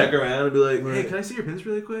of check around and be like, hey, can I see your pins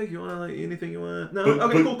really quick? You want like anything you want? No?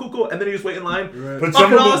 Okay, cool. And then you just wait in line. But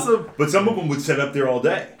some of them would set up there all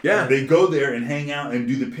day. Yeah. They'd go there and hang out and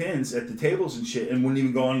do the pins at the tables and shit and wouldn't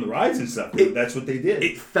even go on the rides and stuff. That's what they did.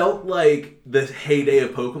 It felt like the heyday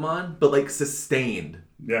of Pokemon, but like sustained.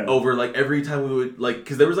 Yeah. Over like every time we would like,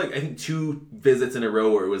 because there was like I think 2 visits in a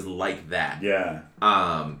row where it was like that. Yeah.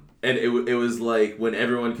 And it was like when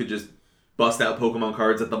everyone could just bust out Pokemon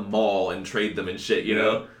cards at the mall and trade them and shit, you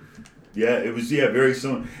know? Yeah, it was very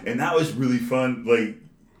similar, and that was really fun. Like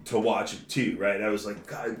to watch it too, right? I was like,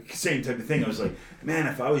 God, same type of thing. I was like, man,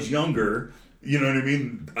 if I was younger. You know what I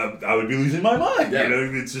mean? I would be losing my mind. Yeah. You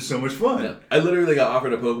know, it's just so much fun. Yeah. I literally got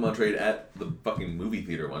offered a Pokemon trade at the fucking movie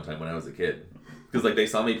theater one time when I was a kid. Because, like, they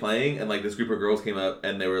saw me playing, and, like, this group of girls came up,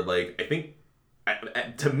 and they were, like, I think,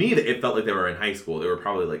 to me, it felt like they were in high school. They were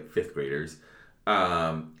probably, like, 5th graders.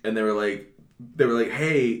 And they were like,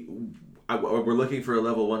 hey, we're looking for a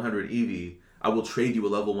level 100 Eevee. I will trade you a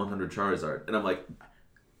level 100 Charizard. And I'm like,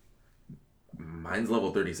 mine's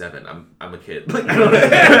level 37. I'm a kid. Like, I don't know.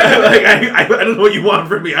 I don't know what you want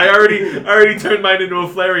from me. I already turned mine into a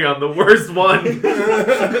Flareon, the worst one.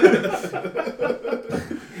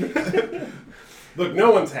 Look,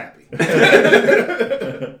 no one's happy.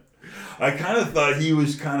 I kind of thought he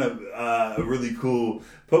was kind of a really cool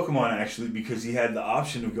Pokemon, actually, because he had the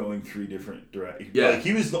option of going 3 different directions. Yeah. Like,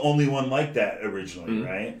 he was the only one like that originally,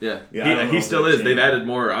 right? Yeah. He still is. They've added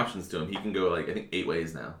more options to him. He can go, like, I think 8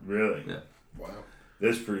 ways now. Really? Yeah. Wow.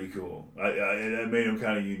 That's pretty cool. I made them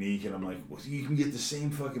kind of unique, and I'm like, well, you can get the same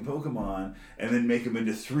fucking Pokemon and then make them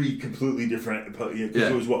into 3 completely different. Because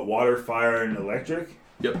it was what, water, fire, and electric.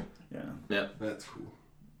 Yep. Yeah. Yeah. That's cool.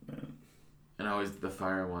 Yeah. And I always did the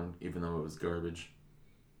fire one, even though it was garbage.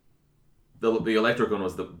 The electric one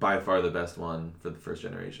was by far the best one for the first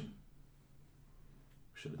generation.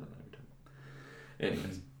 Should have done that every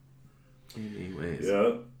time. Anyways.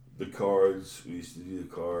 Yeah. The cards. We used to do the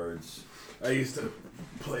cards. I used to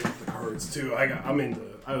play with the cards too.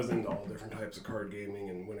 I was into all different types of card gaming,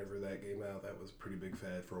 and whenever that came out, that was a pretty big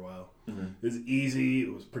fad for a while. Mm-hmm. It was easy.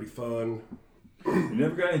 It was pretty fun. You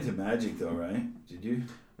never got into Magic though, right? Did you?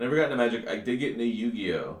 Never got into Magic. I did get into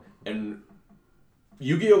Yu-Gi-Oh! And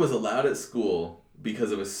Yu-Gi-Oh! Was allowed at school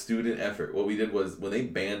because of a student effort. What we did was when they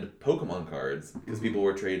banned Pokemon cards because people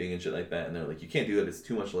were trading and shit like that, and they're like, you can't do that. It's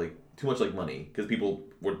too much like money because people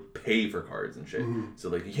would pay for cards and shit. Mm-hmm. So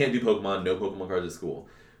like you can't do Pokemon, no Pokemon cards at school.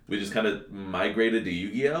 We just kind of migrated to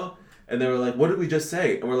Yu-Gi-Oh! And they were like, what did we just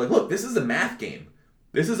say? And we're like, look, this is a math game.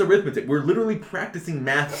 This is arithmetic. We're literally practicing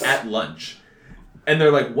math at lunch. And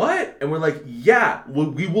they're like, what? And we're like, yeah,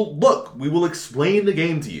 we will explain the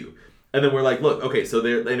game to you. And then we're like, look, okay, so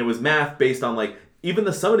and it was math based on like even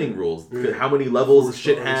the summoning rules, how many levels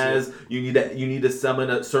shit has. You need to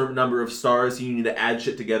summon a certain number of stars. So you need to add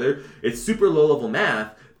shit together. It's super low level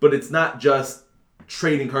math, but it's not just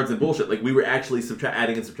trading cards and bullshit. Like we were actually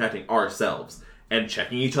adding and subtracting ourselves and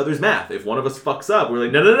checking each other's math. If one of us fucks up, we're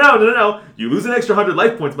like, no. You lose an extra 100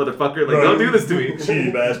 life points, motherfucker. Like, don't do this to me.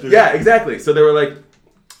 Cheating bastard. Yeah, exactly. So they were like,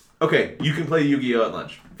 okay, you can play Yu-Gi-Oh! At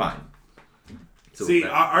lunch. Fine. So see,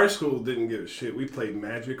 our school didn't give a shit. We played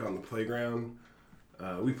Magic on the playground.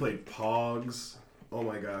 We played Pogs. Oh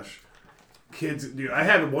my gosh. Kids, dude, I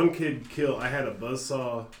had one kid I had a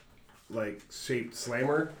buzzsaw, like, shaped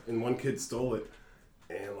slammer, and one kid stole it.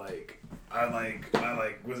 And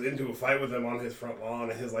I was into a fight with him on his front lawn,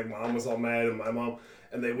 and his mom was all mad, and my mom,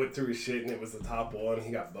 and they went through his shit, and it was the top one.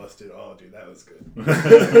 He got busted. Oh, dude, that was good.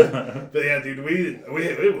 But yeah, dude,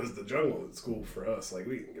 it was the jungle at school for us. Like,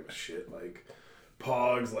 we didn't give a shit. Like,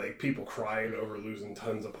 Pogs, like people crying over losing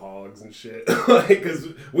tons of Pogs and shit. Like, because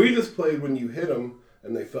we just played when you hit them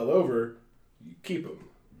and they fell over, you keep them.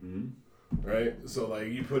 Mm-hmm. Right? So like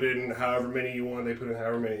you put in however many you want, they put in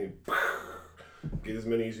however many. Get as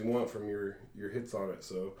many as you want from your hits on it.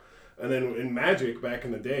 So, and then in Magic back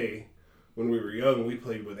in the day, when we were young, we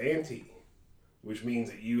played with ante, which means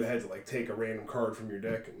that you had to like take a random card from your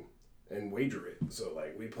deck and wager it. So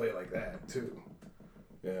like we play like that too.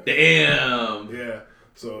 Yeah. Damn. Yeah.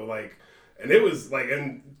 So like, and it was like,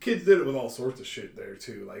 and kids did it with all sorts of shit there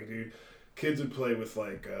too. Like, dude, kids would play with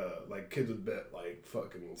like kids would bet like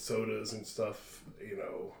fucking sodas and stuff, you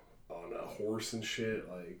know, on a horse and shit.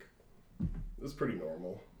 Like, it was pretty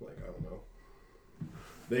normal. Like, I don't know.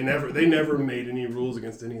 They never made any rules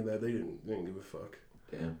against any of that. They didn't give a fuck.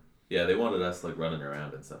 Damn. Yeah, they wanted us like running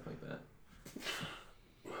around and stuff like that.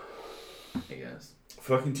 I guess.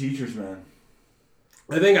 Fucking teachers, man.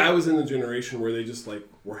 I think I was in the generation where they just like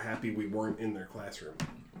were happy we weren't in their classroom.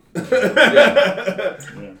 Yeah.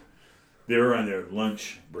 They were on their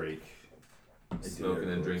lunch break. Smoking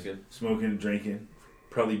and drinking.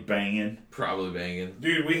 Probably banging.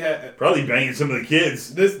 Dude, we had... Probably banging some of the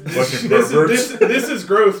kids. This is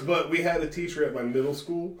gross, but we had a teacher at my middle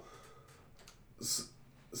school.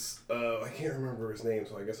 I can't remember his name,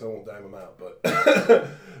 so I guess I won't dime him out. But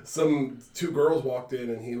two girls walked in,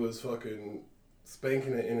 and he was fucking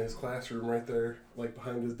spanking it in his classroom right there, like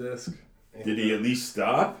behind his desk. And did he at least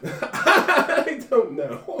stop? I don't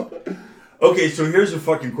know. Okay, so here's a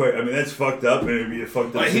fucking question. I mean, that's fucked up, and it'd be a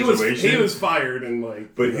fucked up situation. He was fired, and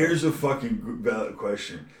like... But here's a fucking valid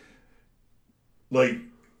question. Like,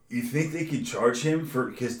 you think they could charge him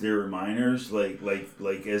because they were minors, like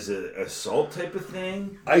as a assault type of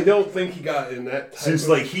thing? I don't think he got in that type Since,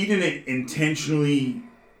 like, he didn't intentionally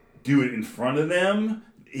do it in front of them,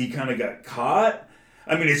 he kind of got caught.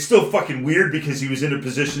 I mean, it's still fucking weird because he was in a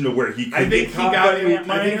position to where he could get caught by minors.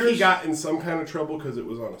 I think he got in some kind of trouble because it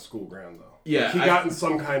was on a school ground, though. Yeah, like he got in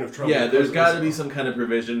some kind of trouble. Yeah, there's got to be some kind of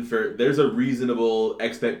provision for... There's a reasonable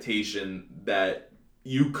expectation that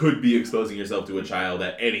you could be exposing yourself to a child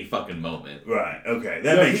at any fucking moment. Right, okay.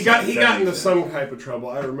 That makes sense. He got into some type of trouble.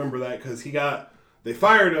 I remember that because they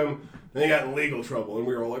fired him, and he got in legal trouble, and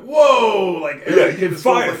we were all like, whoa! Like,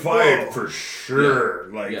 fired for sure.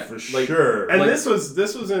 Sure. And this was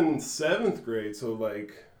in 7th grade, so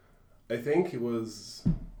like, I think it was,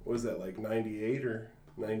 what was that, like 98 or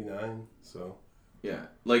 99? So yeah,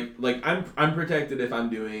 like I'm protected if I'm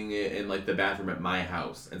doing it in like the bathroom at my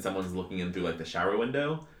house and someone's looking in through like the shower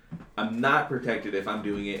window. I'm not protected if I'm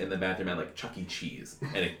doing it in the bathroom at like Chuck E. Cheese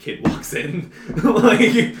and a kid walks in.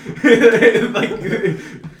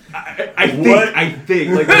 I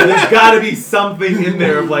think like there's got to be something in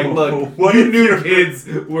there of like, look, what you if knew kids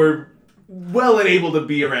were well and able to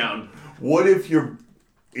be around. What if you're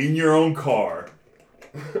in your own car,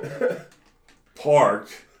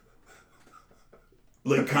 parked,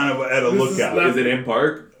 like kind of at a lookout? Is it in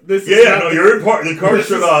park? You're in park. The car's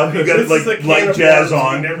shut off. You got like light jazz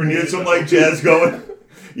on. You get some light jazz going.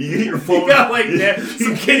 You get your phone. You got like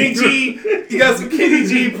some Kenny G. You got some Kenny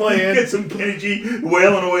G playing. You get some Kenny G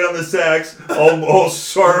wailing away on the sax, all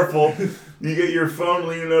sorrowful. You get your phone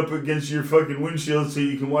leaning up against your fucking windshield so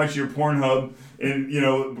you can watch your Pornhub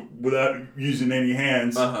and without using any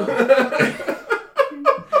hands. And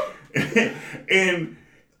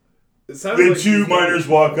the two minors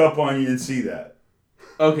walk up on you and see that.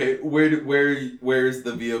 Okay, where's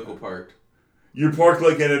the vehicle parked? You're parked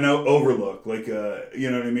like at an overlook, like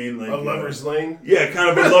you know what I mean, like a lover's lane. Yeah, kind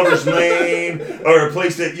of a lover's lane, or a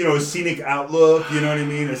place that a scenic outlook. You know what I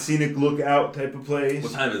mean, a scenic lookout type of place.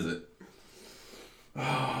 What time is it?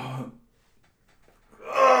 Oh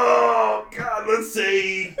God, let's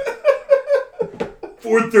say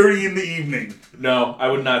 4:30 in the evening. No,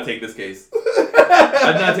 I would not take this case.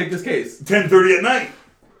 I'd not take this case. 10:30 at night.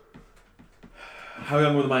 How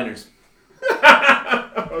young were the minors?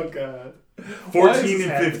 Oh God. 14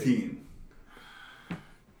 and 15.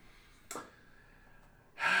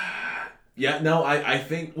 Yeah, no, I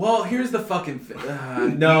think. Well, here's the fucking thing.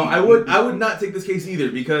 No, I would not take this case either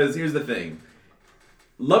because here's the thing.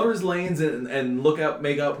 Lovers lanes and lookout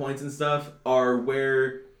makeout points and stuff are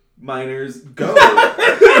where minors go to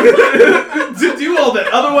do all that.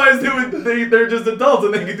 Otherwise, they're just adults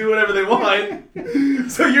and they can do whatever they want.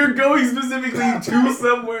 So you're going specifically to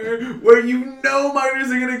somewhere where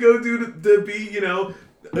minors are gonna go to be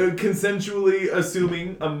consensually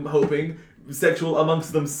assuming, I'm hoping, sexual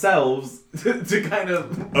amongst themselves to kind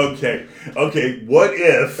of. Okay. What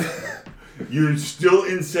if you're still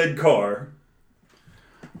in said car,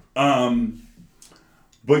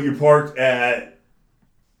 but you're parked at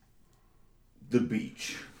the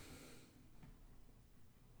beach?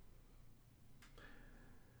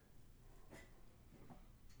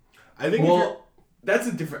 I think that's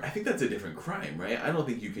a different crime, right? I don't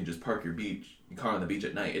think you can just park your car on the beach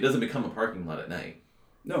at night. It doesn't become a parking lot at night.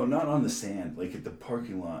 No, not on the sand, like at the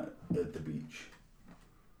parking lot at the beach.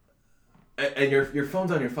 And your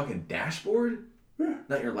phone's on your fucking dashboard? Yeah.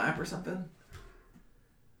 Not your lap or something?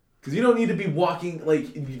 Because you don't need to be walking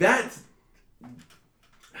like that.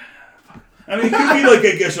 I mean, it could be like,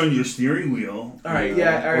 I guess, on your steering wheel. All right,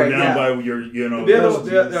 yeah, all right. Or down by your,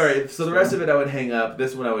 all right, so the rest of it I would hang up.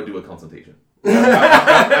 This one I would do a consultation.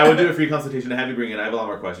 I would do a free consultation to have you bring in. I have a lot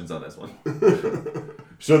more questions on this one.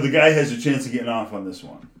 So the guy has a chance of getting off on this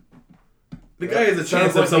one. The guy has a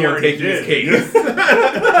chance of someone taking his case. All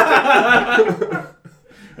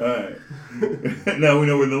right. Now we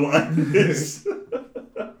know where the line is.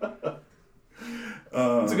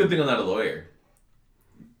 It's a good thing I'm not a lawyer.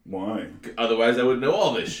 Why? Otherwise, I would know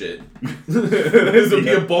all this shit. This would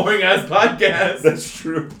be a boring ass podcast. That's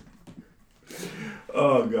true.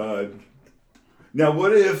 Oh God. Now,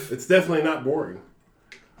 what if it's definitely not boring?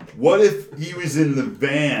 What if he was in the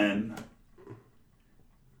van,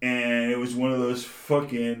 and it was one of those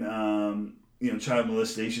fucking child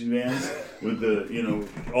molestation vans with the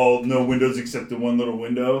all no windows except the one little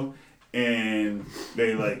window. And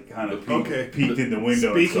they kind of peeked in the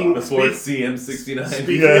window. Before CM69.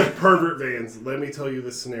 Speaking of pervert vans, let me tell you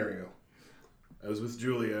this scenario. I was with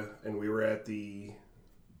Julia, and we were at the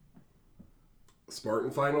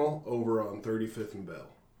Spartan Final over on 35th and Bell,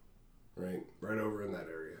 right over in that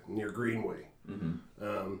area near Greenway.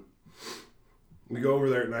 Mm-hmm. We go over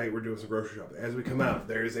there at night. We're doing some grocery shopping. As we come out,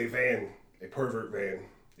 there is a van, a pervert van,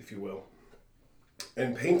 if you will,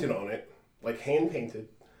 and painted on it, like hand painted,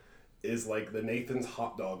 is like the Nathan's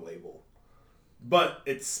hot dog label. But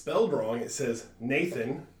it's spelled wrong. It says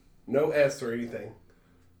Nathan, no S or anything,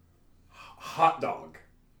 hot dog.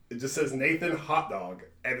 It just says Nathan hot dog.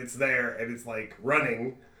 And it's there, and it's like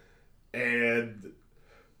running. And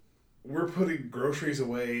we're putting groceries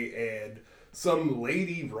away, and some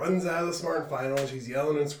lady runs out of the Smart Final, and she's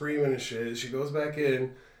yelling and screaming and shit. She goes back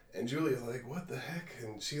in, and Julia's like, what the heck?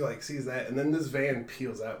 And she sees that, and then this van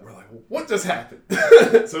peels out, and we're like, what just happened?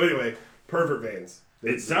 So anyway, pervert vans.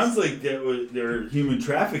 It sounds like they're human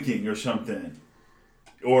trafficking or something.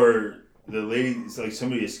 Or the ladies,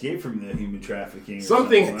 somebody escaped from the human trafficking.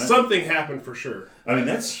 Something happened for sure. I mean,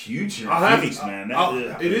 that's huge in Phoenix, man.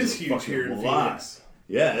 It is huge here in Phoenix.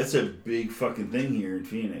 Yeah, that's a big fucking thing here in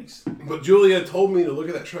Phoenix. But Julia told me to look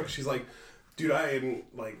at that truck. She's like, dude, I am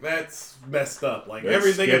like, that's messed up. Like That's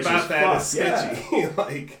everything sketchy about as that is fuck, sketchy.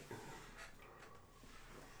 Like,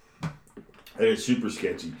 That is super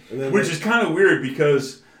sketchy. then Which is kind of weird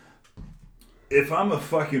because if I'm a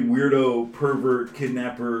fucking weirdo, pervert,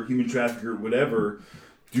 kidnapper, human trafficker, whatever,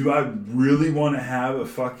 do I really want to have a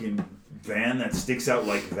fucking van that sticks out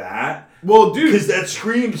like that? well, dude, Because that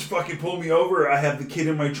screams fucking pull me over, I have the kid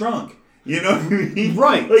in my trunk. You know what I mean?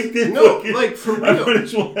 Right. Like, this No, fucking, like, for I real. might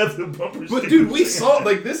as well have the bumper but sticker dude, we saying saw that.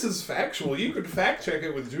 like this is factual. You could fact check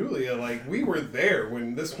it with Julia. Like we were there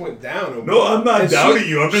when this went down. And No, I'm not and doubting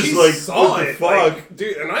you. I'm just she like, saw what the it, fuck? like,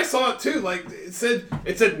 dude. And I saw it too. Like it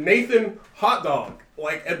said Nathan Hot Dog.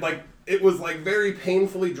 Like and like it was like very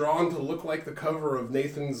painfully drawn to look like the cover of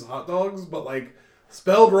Nathan's Hot Dogs, but like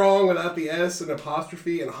spelled wrong without the S and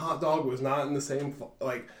apostrophe, and hot dog was not in the same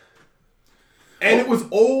like. And it was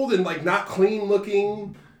old and like not clean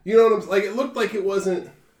looking. You know what I'm like? It looked like it wasn't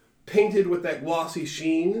painted with that glossy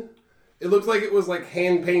sheen. It looked like it was like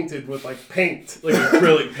hand painted with like paint. Like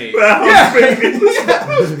acrylic paint.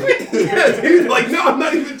 Yeah, dude. Like no, I'm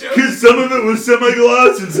not even joking. Because some of it was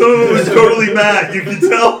semi-gloss and some of it was totally matte. You can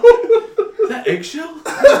tell. Is that eggshell?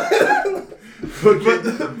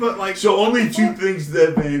 But like So only two things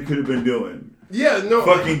that van could have been doing. yeah, no.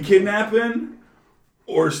 Fucking kidnapping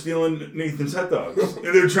or stealing Nathan's hot dogs. And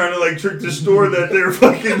they're trying to like trick the store that they're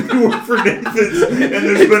fucking work for Nathan's and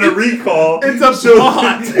there's been a recall. It's a so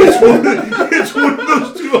plot. It's one of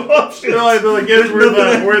those two options. They're like, yes, we're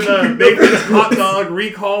the Nathan's hot dog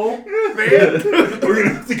recall van. We're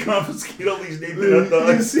gonna have to confiscate all these Nathan hot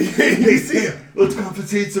dogs. You see, Let's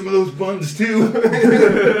confiscate some of those buns too.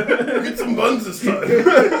 get some buns this time.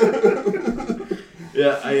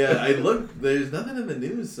 Yeah, I looked. There's nothing in the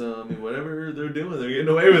news, so I mean, whatever they're doing, they're getting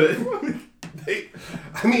away with it.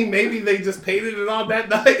 I mean, maybe they just painted it on that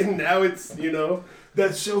night, and now it's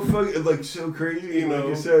That's so fucking like so crazy. You Like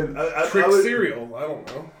know, I said, I trick would, cereal. I don't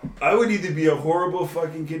know. I would either be a horrible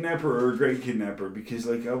fucking kidnapper or a great kidnapper because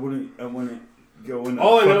like I wouldn't go in.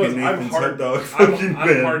 All I know is fucking I'm Nathan's hard. hot dog fucking I'm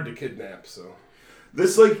van. hard to kidnap. So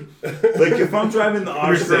This like if I'm driving the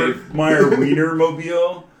Oscar safe. Mayer Wiener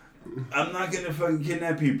mobile, I'm not gonna fucking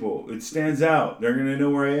kidnap people. It stands out. They're gonna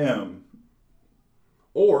know where I am.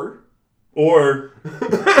 or They'll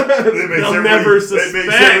never It makes suspect.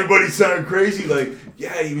 everybody sound crazy. Like,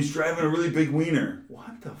 yeah, he was driving a really big wiener.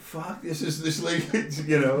 What the fuck? This is this lady.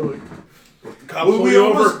 Like, cops Well, pull we you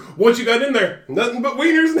almost- over. What you got in there? Nothing but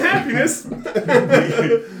wieners and happiness.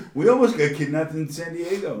 we almost got kidnapped in San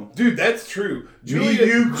Diego. Dude, that's true. Me,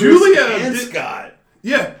 you, Chris, Julia and did- Scott.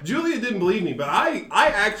 Yeah, Julia didn't believe me, but I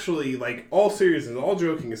actually, like, all seriousness, all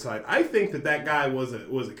joking aside, I think that guy was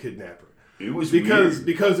a kidnapper. It was because weird.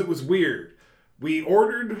 because it was weird. We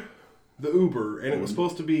ordered the Uber, and it was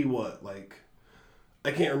supposed to be what, like, I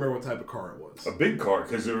can't remember what type of car it was. A big car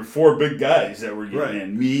because there were 4 big guys that were getting Right.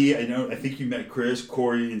 in. Me, I think you met Chris,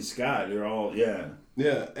 Corey, and Scott. They're all Yeah,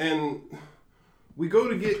 and we go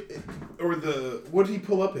to get, what did he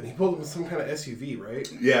pull up in? He pulled up in some kind of SUV,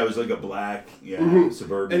 right? yeah. It was like a black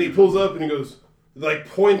Suburban. And he pulls up and he goes, like,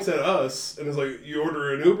 points at us and is like, you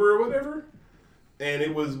order an Uber or whatever? And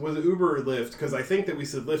it was it Uber or Lyft? Because I think that we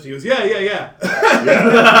said Lyft. He goes, yeah.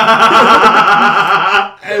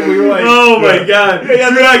 And we were like, Oh my god! Yeah,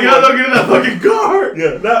 Dude, I gotta get in that fucking car.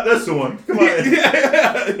 Yeah, that's the one. Come on.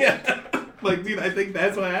 yeah. Like, dude, I think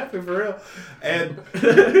that's what happened for real. And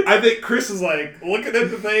I think Chris is like looking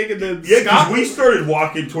at the thing, and then Yeah, because Scott, we started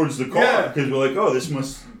walking towards the car Yeah. because we're like, oh, this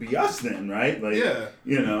must be us then, right? Like, Yeah.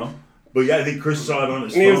 you know. But yeah, I think Chris saw it on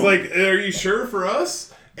his and phone. he was like, "Are you sure for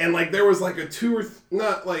us?" And like, there was like a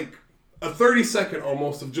 30-second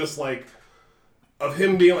almost of just like of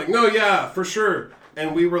him being like, "No, yeah, for sure."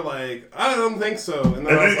 And we were like, "I don't think so." And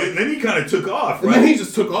then I was like, then he kind of took off, and right? then he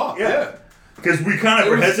just took off. Yeah. Because we kind of It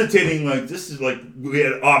were was- hesitating, like, this is like,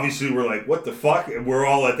 we're like, what the fuck? And we're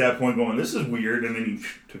all at that point going, this is weird. And then he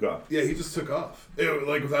took off. Yeah, he just took off.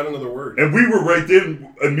 Like, without another word. And we were right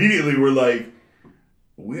then, immediately, we're like,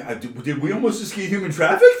 did we almost just get human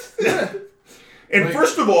trafficked? Yeah. And Like-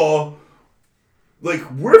 first of all, like,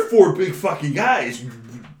 we're 4 big fucking guys.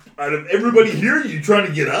 Out of everybody here, you trying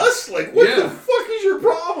to get us? Like, what Yeah. the fuck is your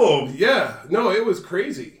problem? Yeah. No, it was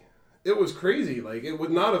crazy. It was crazy. Like, it would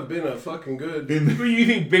not have been a fucking good... You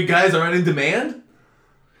think big guys aren't in demand?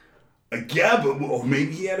 Yeah, but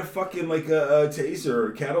maybe he had a fucking, like, a taser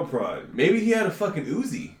or a cattle prod. Maybe he had a fucking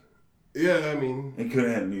Uzi. Yeah, I mean, He could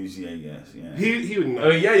have had an Uzi, I guess. Yeah. he would not. I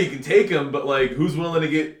mean, yeah, you can take him, but like, who's willing to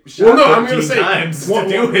get shot Well, no, I'm gonna 13 say times one,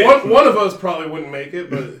 to do it? one of us probably wouldn't make it,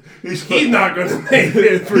 but he's not gonna make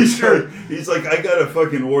it for sure. He's like, I got a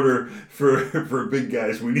fucking order for big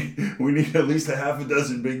guys. We need at least a half a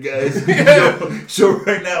dozen big guys. Yeah. So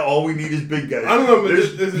right now, all we need is big guys. I don't know, but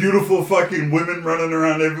There's beautiful fucking women running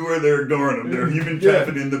around everywhere. They're ignoring them. They're human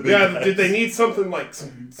trapping in the big guys. Did they need something like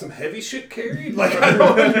some heavy shit carried? Like, I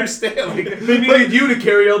don't understand. Like, They needed you to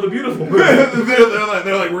carry all the beautiful women.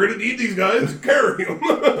 they're like, we're gonna need these guys to carry them.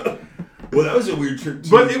 Well, that was a weird trip too.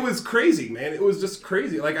 But it was crazy, man. It was just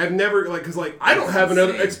crazy. Like, I've never, like, because, like, I don't have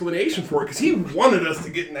another explanation for it, because he wanted us to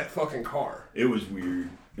get in that fucking car. It was weird.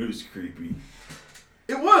 It was creepy.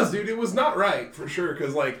 It was, dude. It was not right, for sure,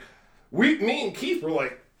 because, like, me and Keith were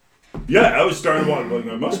like, Yeah, I was starting to want, like,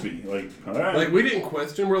 it must be. Like, all right. like, we didn't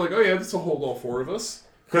question. We're like, oh, yeah, this will hold all four of us.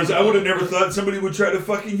 Because I would have never thought somebody would try to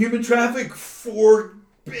fucking human traffic 4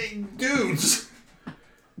 big dudes.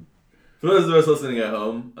 For those of us listening at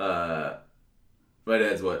home, my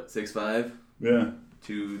dad's what, 6'5"? Yeah.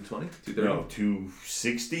 220? 230? No,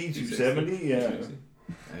 260, 270, yeah. 260.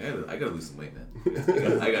 I gotta lose some weight,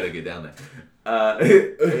 man. I gotta get down there.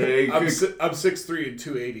 I'm 6'3" and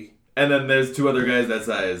 280. And then there's two other guys that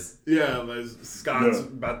size. Yeah, Scott's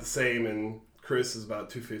about the same, and Chris is about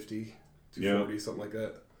 250, 240, something like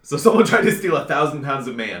that. So someone tried to steal 1,000 pounds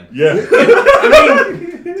of man. Yeah. I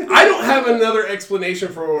mean, I don't have another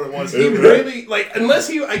explanation for what it was. He really, like, unless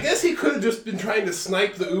I guess he could have just been trying to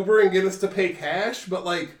snipe the Uber and get us to pay cash, but,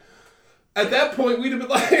 like, at that point, we'd have been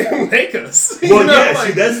like, make us. Well, yeah, like,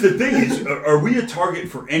 see, that's the thing is, are we a target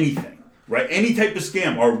for anything, right? Any type of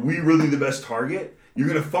scam, are we really the best target? You're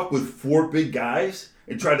going to fuck with 4 big guys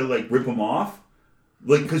and try to, like, rip them off?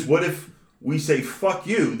 Like, because what if we say, fuck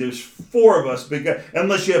you, there's 4 of us big guys,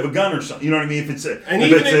 unless you have a gun or something, you know what I mean? If it's a and if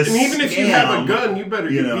even scam, if you have a gun, you better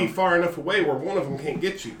be far enough away where one of them can't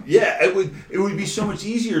get you. Yeah, it would be so much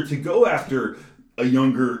easier to go after a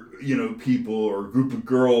younger, people or a group of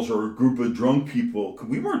girls or a group of drunk people.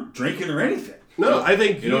 We weren't drinking or anything. No, I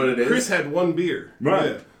think you know what it is? Chris had 1 beer.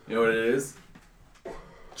 Right. Yeah. You know what it is?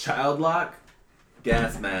 Child lock,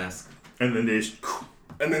 gas mask. And then they just...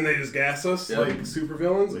 And then they just gas us Yep. like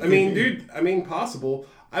supervillains. I mean, dude, possible.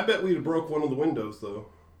 I bet we'd have broke one of the windows, though.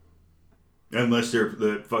 Unless they're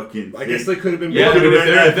the fucking... I guess they could have been... Yeah, could have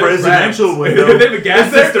been that presidential window. If they have a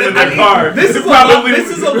gas system in their car. This is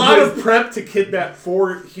a lot of prep to kidnap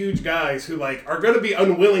 4 huge guys who, like, are going to be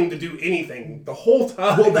unwilling to do anything the whole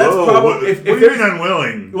time. Well, that's probably... If what do you mean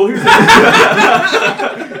unwilling? Well, here's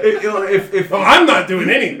the I'm not doing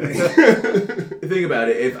anything. Think about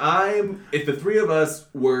it. If the 3 of us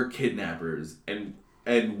were kidnappers and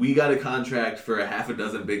we got a contract for a half a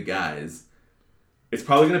dozen big guys, it's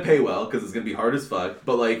probably gonna pay well because it's gonna be hard as fuck.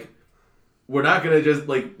 But like, we're not gonna just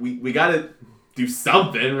like we gotta do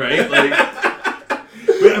something, right? Like,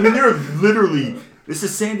 I mean, there are literally. This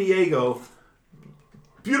is San Diego.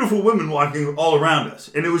 Beautiful women walking all around us,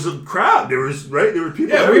 and it was a crowd. There were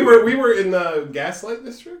people. Yeah, everywhere. we were in the Gaslight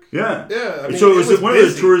District. Yeah, yeah. I mean, so it was one busy.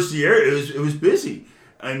 of the touristy areas. It was busy,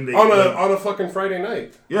 and they, on a fucking Friday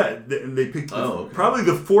night. Yeah, they picked probably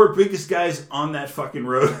the 4 biggest guys on that fucking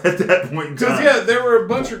road at that point in time. Because there were a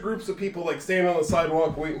bunch of groups of people like standing on the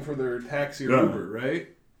sidewalk waiting for their taxi or Uber, right?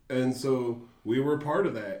 And so we were part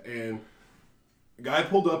of that. And a guy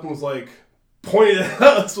pulled up and was like, pointed at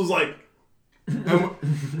us, was like,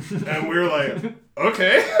 and we were like,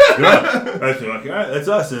 okay. Yeah. I was like, all right, that's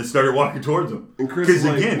us. And started walking towards them. And Chris was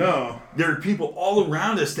like, again, no. There are people all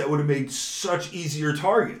around us that would have made such easier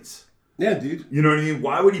targets. Yeah, dude. You know what I mean?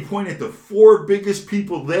 Why would he point at the 4 biggest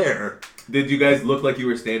people there? did you guys look like you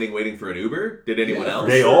were standing waiting for an Uber? Did anyone else?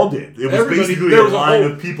 They all did. It was basically a line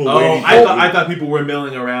of people waiting. I thought people were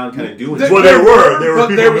milling around kind of doing it. Well, there were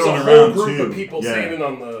people there was a milling whole around, group too. of people Yeah. standing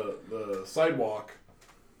on the sidewalk,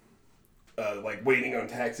 like waiting on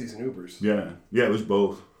taxis and Ubers. Yeah, it was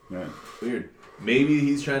both. Yeah. Weird. Maybe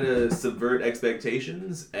he's trying to subvert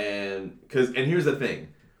expectations, and here's the thing.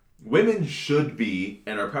 Women should be,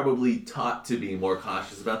 and are probably taught to be, more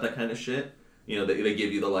cautious about that kind of shit. You know, they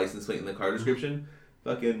give you the license plate in the car description.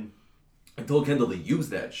 Fucking, I told Kendall to use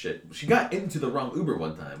that shit. She got into the wrong Uber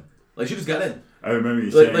one time. Like, she just got in. I remember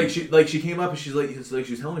you saying. She came up and she was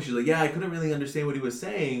telling me, she's like, yeah, I couldn't really understand what he was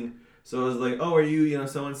saying. So I was like, oh, are you,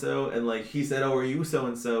 so-and-so? And, like, he said, oh, are you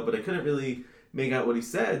so-and-so? But I couldn't really make out what he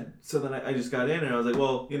said. So then I just got in and I was like,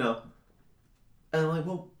 well, and I'm like,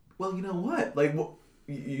 well, you know what? Like, well,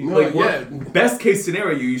 best case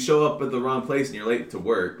scenario, you show up at the wrong place and you're late to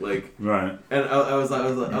work, like. Right. And I was like, I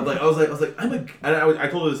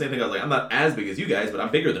told her the same thing. I was like, I'm not as big as you guys, but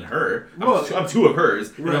I'm bigger than her. I'm two of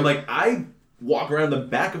hers, and I'm like, I walk around the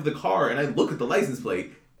back of the car and I look at the license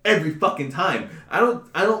plate every fucking time. I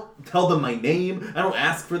don't tell them my name. I don't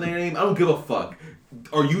ask for their name. I don't give a fuck.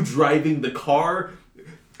 Are you driving the car?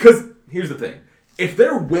 Because here's the thing. If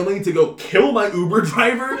they're willing to go kill my Uber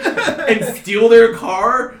driver and steal their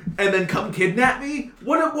car and then come kidnap me,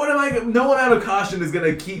 what am I? No amount of caution is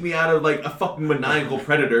gonna keep me out of like a fucking maniacal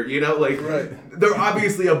predator, you know? Like, they're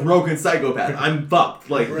obviously a broken psychopath. I'm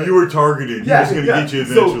fucked. Like, you were targeted. Yeah, he was gonna get you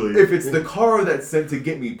eventually. So if it's the car that's sent to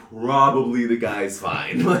get me, probably the guy's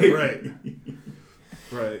fine. Like,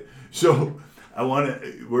 right. So I want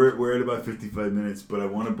to. We're at about 55 minutes, but I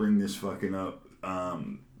want to bring this fucking up.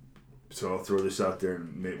 So I'll throw this out there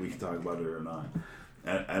and maybe we can talk about it or not.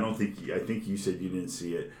 I think you said you didn't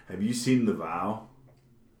see it. Have you seen The Vow?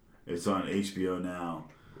 It's on HBO now.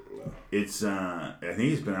 It's I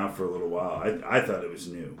think it's been out for a little while. I thought it was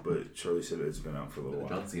new, but Charlie said it's been out for a little while.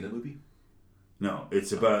 John Cena movie? No,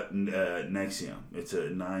 it's about NXIVM. It's a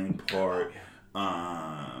 9-part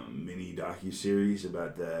mini docuseries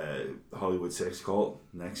about the Hollywood sex cult,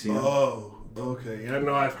 NXIVM. Oh, okay. Yeah,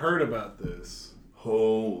 no, I've heard about this.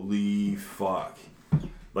 Holy fuck.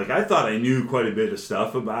 Like, I thought I knew quite a bit of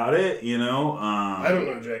stuff about it, you know? I don't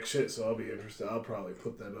know jack shit, so I'll be interested. I'll probably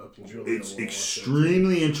put that up. And Julia it's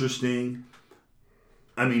extremely interesting.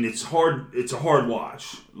 I mean, it's a hard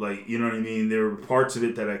watch. Like, you know what I mean? There were parts of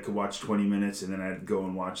it that I could watch 20 minutes and then I'd go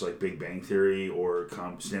and watch, like, Big Bang Theory or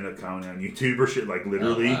stand-up comedy on YouTube or shit, like,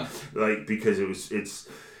 literally. Oh, wow. Like, because it's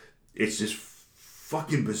just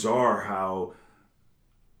fucking bizarre how...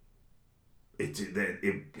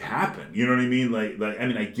 It happened, you know what I mean? Like I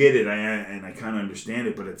mean, I get it, and I kind of understand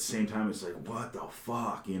it, but at the same time, it's like, what the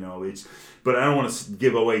fuck, you know? But I don't want to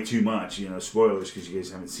give away too much, you know, spoilers because you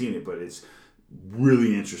guys haven't seen it, but it's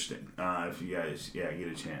really interesting. If you guys, get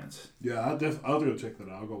a chance. Yeah, I'll go check that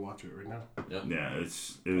out. I'll go watch it right now. Yep. Yeah, it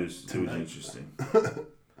was interesting.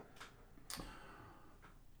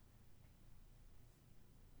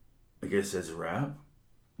 I guess that's a wrap.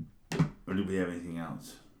 Or do we have anything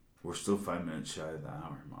else? We're still 5 minutes shy of the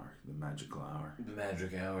hour mark, the magical hour. The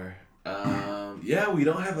magic hour. Yeah, we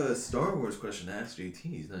don't have a Star Wars question to ask JT.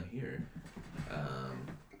 He's not here.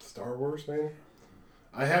 Star Wars, man?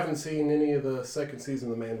 I haven't seen any of the second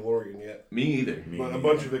season of The Mandalorian yet. Me either. But a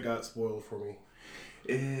bunch of it got spoiled for me.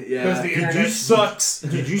 Yeah. Because the internet sucks.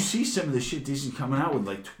 Did you see some of the shit Disney coming out with?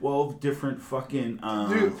 Like 12 different fucking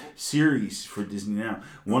series for Disney now.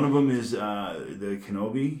 One of them is the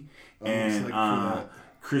Kenobi. And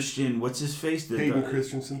Christian, what's his face? Hayden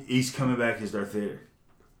Christensen. He's coming back as Darth Vader.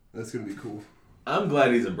 That's going to be cool. I'm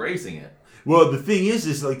glad he's embracing it. Well, the thing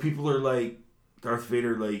is like people are like, Darth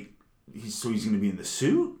Vader, like, he's going to be in the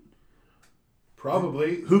suit?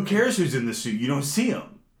 Probably. Who cares who's in the suit? You don't see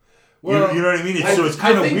him. Well, you know what I mean? It's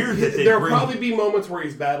kind of weird that there'll probably be moments where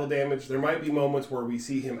he's battle damaged. There might be moments where we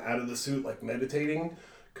see him out of the suit, like meditating.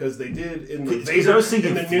 Because they did in the Vader. I was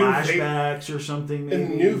thinking flashbacks or something. Maybe.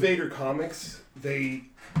 In the new Vader comics, I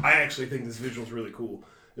actually think this visual's really cool.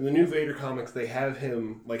 In the new Vader comics, they have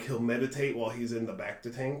him, like, he'll meditate while he's in the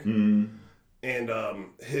Bacta tank. Mm-hmm. And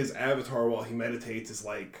his avatar while he meditates is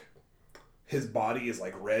like, his body is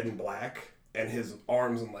like red and black, and his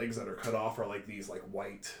arms and legs that are cut off are like these like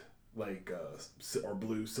white, like, or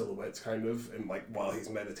blue silhouettes kind of. And like, while he's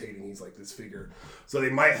meditating, he's like this figure. So they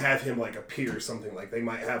might have him like appear something like, they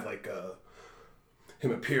might have like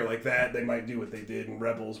him appear like that. They might do what they did in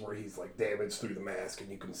Rebels where he's like damaged through the mask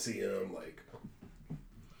and you can see him. Like,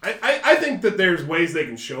 I think that there's ways they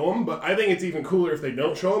can show him, but I think it's even cooler if they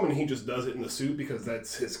don't show him and he just does it in the suit because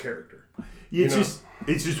that's his character. Yeah,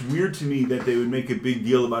 it's just weird to me that they would make a big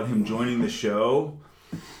deal about him joining the show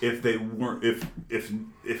if they weren't, if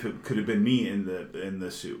it could have been me in the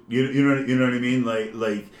suit. You know what I mean?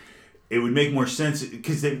 Like it would make more sense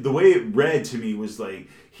because the way it read to me was like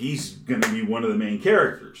he's going to be one of the main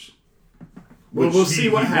characters. Well, we'll see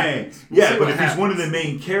what happens. Yeah, but if he's one of the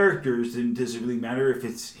main characters, then does it really matter if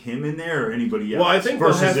it's him in there or anybody else? Well, I think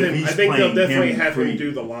they'll definitely have him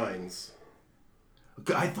do the lines.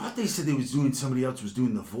 I thought they said somebody else was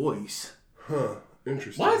doing the voice. Huh.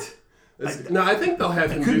 Interesting. What? I think they'll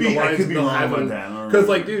have him do the lines. I could be wrong about that. Because,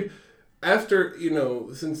 like, dude, after,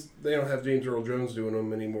 since they don't have James Earl Jones doing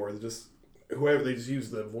them anymore, they just use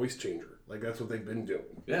the voice changer. Like, that's what they've been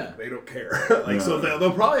doing. Yeah. They don't care. So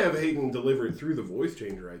they'll probably have Hayden deliver it through the voice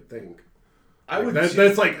changer, I think.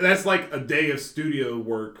 That's like a day of studio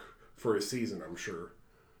work for a season, I'm sure.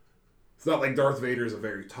 It's not like Darth Vader is a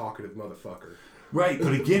very talkative motherfucker. Right,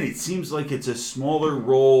 but again, it seems like it's a smaller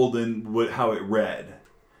role than how it read.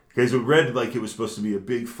 Because it read like it was supposed to be a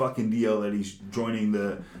big fucking deal that he's joining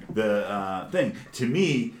the thing. To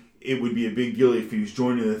me, it would be a big deal if he was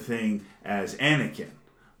joining the thing as Anakin.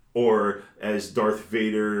 Or as Darth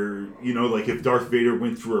Vader, like if Darth Vader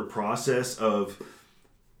went through a process of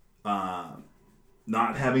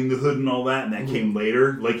not having the hood and all that, and that came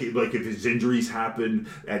later. Like if his injuries happened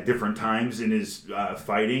at different times in his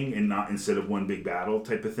fighting, and not instead of one big battle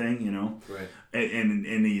type of thing, Right.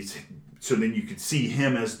 And he's so then you could see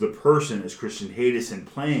him as the person, as Christian Hedison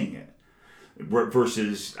playing it,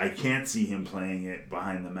 versus I can't see him playing it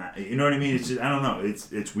behind the mat. You know what I mean? It's just, I don't know.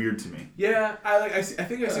 It's weird to me. Yeah, I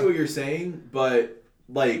think I see what you're saying, but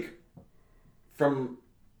like from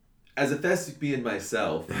as a thespian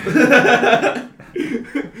myself,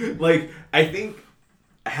 like I think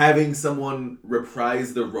having someone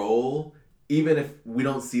reprise the role, even if we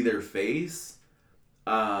don't see their face,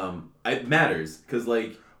 it matters because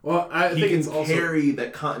like I he think can it's also carry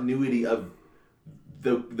that continuity of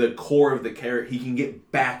the core of the character. He can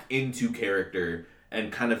get back into character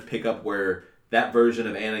and kind of pick up where that version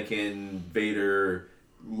of Anakin Vader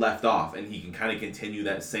left off, and he can kind of continue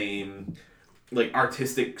that same like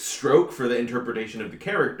artistic stroke for the interpretation of the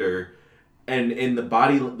character, and in the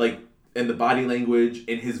body language,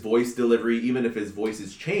 in his voice delivery, even if his voice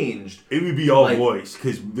is changed, it would be all voice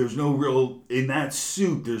because there's no real in that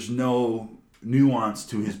suit. There's no nuance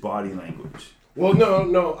to his body language. Well,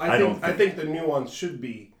 no. I think the nuance should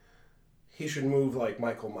be he should move like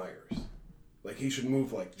Michael Myers, like he should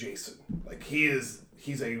move like Jason. Like he's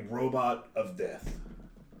a robot of death.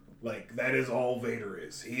 Like that is all Vader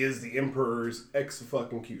is. He is the Emperor's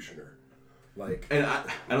ex-fucking-cutioner. Like, and I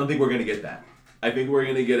don't think we're gonna get that. I think we're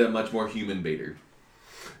gonna get a much more human Vader.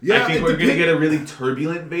 Yeah, I think we're gonna get a really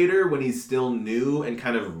turbulent Vader when he's still new and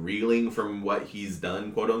kind of reeling from what he's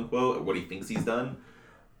done, quote unquote, or what he thinks he's done.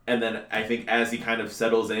 And then I think as he kind of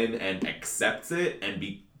settles in and accepts it and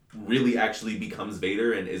really actually becomes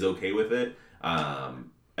Vader and is okay with it,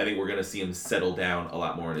 I think we're going to see him settle down a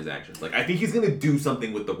lot more in his actions. Like I think he's going to do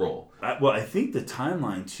something with the role. I think the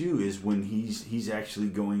timeline too is when he's actually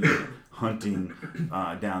going hunting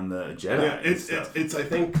down the Jedi. Yeah, it's I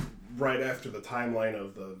think right after the timeline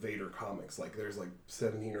of the Vader comics. Like there's like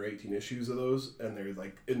 17 or 18 issues of those, and they're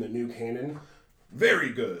like in the new canon. Very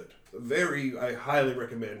good. I highly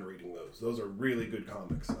recommend reading those. Those are really good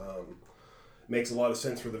comics. Makes a lot of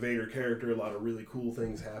sense for the Vader character. A lot of really cool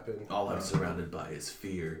things happen. All I'm surrounded by is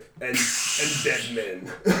fear. And dead men.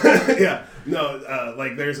 Yeah. No,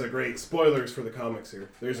 like there's a great, spoilers for the comics here.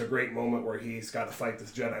 There's a great moment where he's got to fight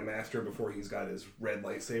this Jedi Master before he's got his red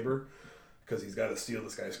lightsaber. Because he's got to steal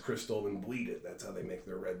this guy's crystal and bleed it. That's how they make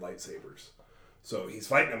their red lightsabers. So he's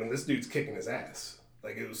fighting him, and this dude's kicking his ass.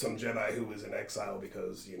 Like it was some Jedi who was in exile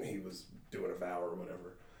because, he was doing a vow or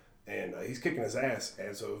whatever. And he's kicking his ass.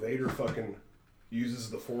 And so Vader fucking uses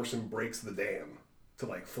the Force and breaks the dam to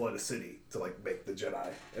like flood a city to like make the Jedi,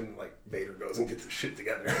 and like Vader goes and gets his shit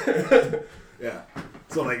together. Yeah.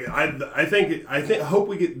 So like I hope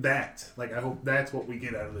we get that. Like I hope that's what we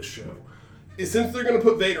get out of this show. Since they're gonna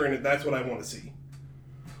put Vader in it, that's what I want to see.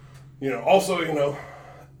 Also,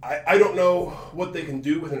 I don't know what they can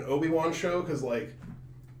do with an Obi-Wan show because like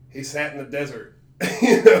he sat in the desert.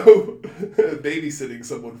 Babysitting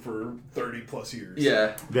someone for 30 plus years.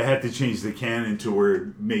 Yeah. They had to change the canon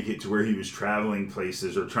to make it to where he was traveling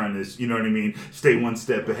places or trying to, stay one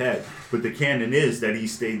step ahead. But the canon is that he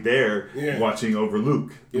stayed there watching over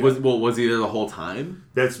Luke. Yeah. Was he there the whole time?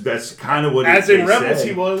 That's kind of what as in Rebels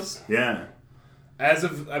he was. Yeah. Because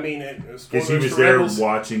he was there Rebels,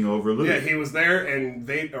 watching over Luke. Yeah, he was there, and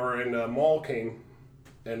Maul came,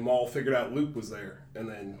 and Maul figured out Luke was there. And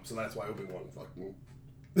then, so that's why Obi-Wan fucking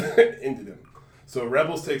ended him. So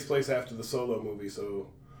Rebels takes place after the Solo movie, so...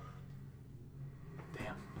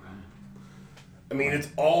 Damn. I mean, it's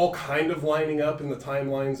all kind of lining up in the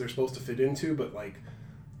timelines they're supposed to fit into, but, like,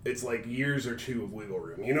 it's like years or two of wiggle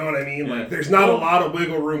room. You know what I mean? Yeah. Like, there's not a lot of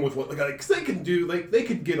wiggle room with what... Like, cause they could do... Like, they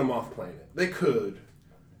could get him off planet. They could.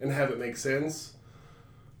 And have it make sense.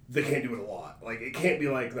 They can't do it a lot. Like, it can't be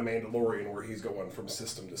like The Mandalorian where he's going from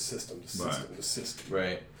system to system to system to system.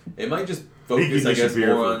 Right. It might just He focus, I guess, more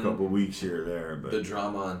for on a couple weeks here or there, but the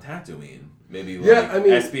drama on Tatooine. Maybe,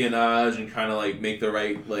 espionage and kind of, like, make the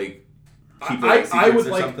right, like, keep the right secrets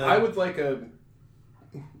or something. I would like The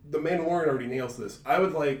Mandalorian already nails this. I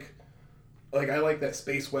would like I like that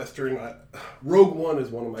space western. Rogue One is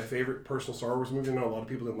one of my favorite personal Star Wars movies. I know a lot of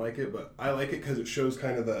people didn't like it, but I like it because it shows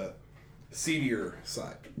kind of the seedier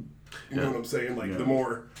side. You know what I'm saying? Like the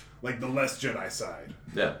more, like the less Jedi side.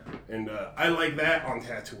 Yeah. And I like that on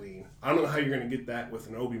Tatooine. I don't know how you're gonna get that with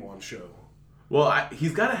an Obi-Wan show. Well,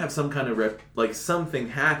 he's got to have some kind of something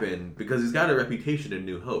happen because he's got a reputation in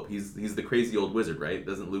New Hope. He's the crazy old wizard, right?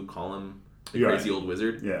 Doesn't Luke call him the crazy old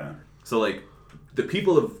wizard? Yeah. So like, the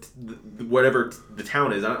people of whatever the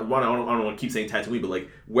town is, I don't want to keep saying Tatooine, but like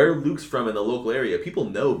where Luke's from in the local area, people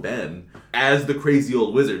know Ben as the crazy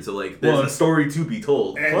old wizard. So like, there's a story to be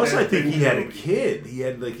told. Plus, I think he had a kid. He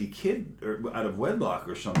had like a kid out of wedlock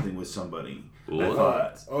or something with somebody. I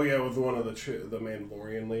thought. Oh yeah, with one of the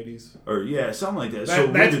Mandalorian ladies. Or something like that. So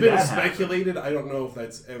that's been speculated. I don't know if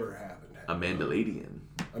that's ever happened. A Mandalorian.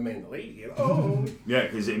 A Mandalorian. Oh. Yeah,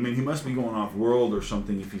 because I mean he must be going off world or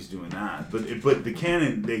something if he's doing that. But the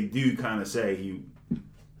canon they do kind of say he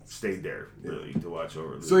stayed there really to watch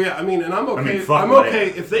over. Luke. So yeah, I mean, and I'm okay. I'm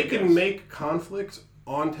okay if they can make conflict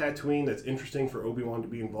on Tatooine that's interesting for Obi-Wan to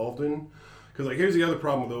be involved in. Because like here's the other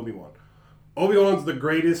problem with Obi-Wan. Obi-Wan's the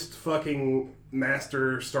greatest fucking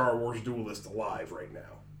master Star Wars duelist alive right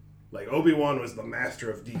now. Like, Obi-Wan was the master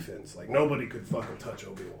of defense. Like, nobody could fucking touch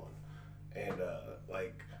Obi-Wan. And,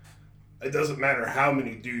 like, it doesn't matter how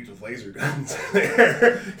many dudes with laser guns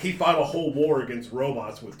there. He fought a whole war against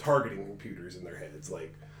robots with targeting computers in their heads.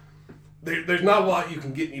 Like, there's not a lot you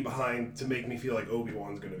can get me behind to make me feel like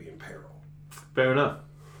Obi-Wan's going to be in peril. Fair enough.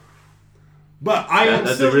 But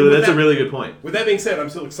that's a really good point. With that being said, I'm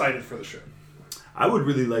still excited for the show. I would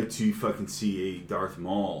really like to fucking see a Darth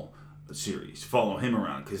Maul series, follow him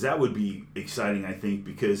around, because that would be exciting, I think,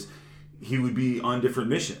 because he would be on different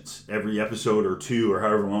missions every episode or two or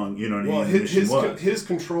however long, you know what I mean? His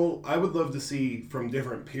control, I would love to see from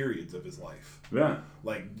different periods of his life. Yeah.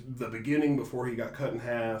 Like the beginning before he got cut in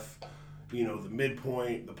half, you know, the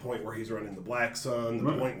midpoint, the point where he's running the Black Sun,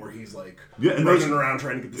 the point where he's like running around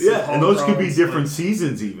trying to get the Sith and those could be different like,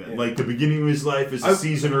 seasons even. Yeah. Like the beginning of his life is a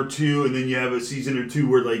season or two, and then you have a season or two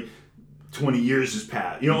where like 20 years has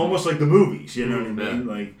passed. You know, almost like the movies, you know what I mean?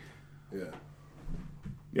 Like,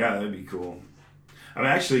 yeah, that'd be cool. I'm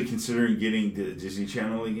actually considering getting the Disney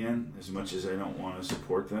Channel again, as much as I don't want to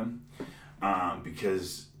support them,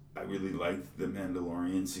 because I really liked The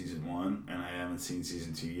Mandalorian Season 1, and I haven't seen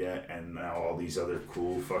Season 2 yet, and now all these other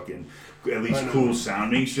cool fucking, at least cool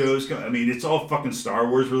sounding shows. I mean, it's all fucking Star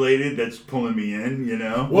Wars related that's pulling me in, you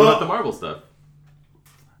know? What about the Marvel stuff?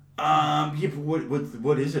 Yeah, but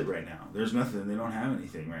what is it right now? There's nothing. They don't have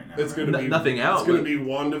anything right now. It's going to be nothing out. It's going to be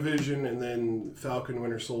WandaVision and then Falcon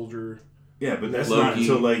Winter Soldier. Yeah, but that's not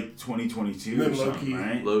until like 2022 or something,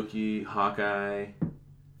 right? Loki, Hawkeye.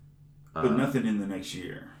 But nothing in the next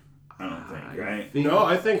year. I don't think, right? No,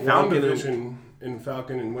 I think WandaVision and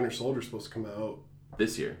Falcon and Winter Soldier are supposed to come out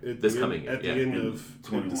this year. At the end of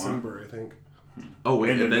December, I think. Oh,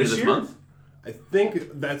 wait, at the end of this month? I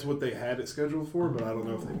think that's what they had it scheduled for, but I don't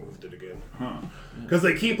know if they moved it again. Because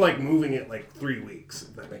they keep like moving it like 3 weeks,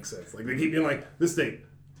 if that makes sense. Like they keep being like, this date,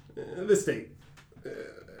 this date,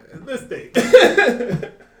 this date.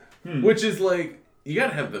 Which is like, you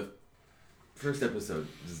gotta have the first episode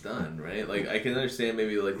just done, right? Like, I can understand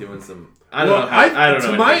maybe like doing some. I don't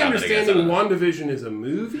know. To my understanding, WandaVision is a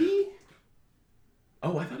movie.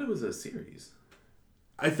 Oh, I thought it was a series.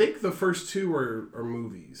 I think the first two are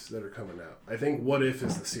movies that are coming out. I think What If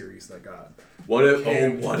is the series that got. What If?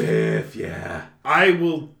 What If? Yeah. I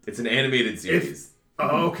will. It's an animated series.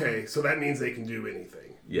 Okay, so that means they can do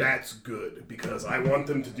anything. Yeah. That's good because I want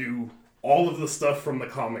them to do all of the stuff from the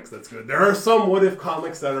comics that's good. There are some What If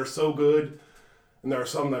comics that are so good, and there are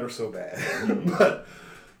some that are so bad. But,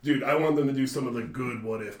 dude, I want them to do some of the good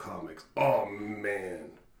What If comics. Oh,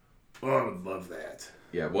 man. Oh, I would love that.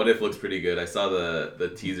 Yeah, What If looks pretty good. I saw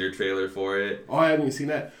the teaser trailer for it. Oh, I haven't even seen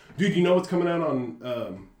that. Dude, you know what's coming out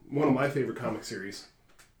on one of my favorite comic series?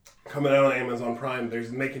 Coming out on Amazon Prime, they're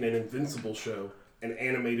making an Invincible show. An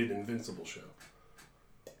animated Invincible show.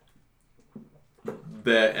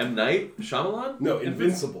 The M. Night Shyamalan? No,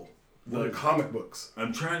 Invincible. The comic books.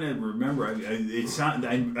 I'm trying to remember. I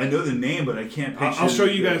know the name, but I can't picture. I'll show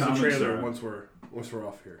you guys the trailer once we're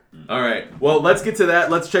off here. All right. Well, let's get to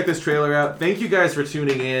that. Let's check this trailer out. Thank you guys for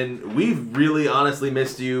tuning in. We've really honestly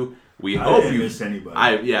missed you. We hope you missed anybody.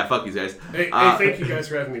 Fuck you guys. Hey, thank you guys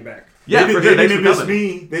for having me back. Yeah, they didn't miss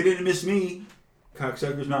me. They didn't miss me.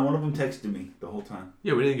 Cocksuckers, not one of them texted me the whole time.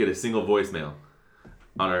 Yeah, we didn't get a single voicemail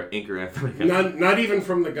on our Anchor account. Not even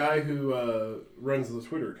from the guy who runs the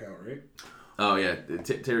Twitter account, right? Oh yeah,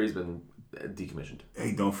 Terry's been decommissioned.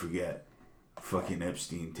 Hey, don't forget, fucking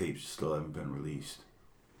Epstein tapes still haven't been released.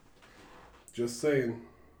 Just saying.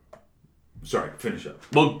 Sorry, finish up.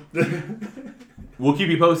 Well, we'll keep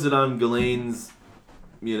you posted on Ghislaine's,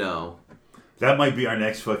 That might be our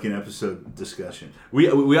next fucking episode discussion.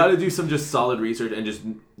 We ought to do some just solid research and just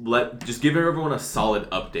give everyone a solid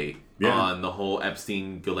update on the whole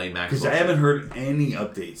Epstein-Ghislaine Maxwell. Because I haven't heard any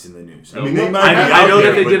updates in the news. I mean, I know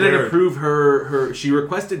that they didn't approve her. She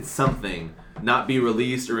requested something not be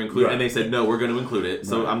released or included, and they said no, we're going to include it.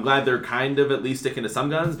 So I'm glad they're kind of at least sticking to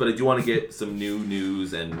some guns, but I do want to get some new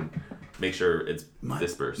news and make sure it's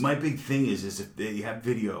dispersed. My big thing is if they have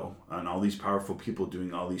video on all these powerful people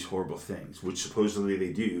doing all these horrible things, which supposedly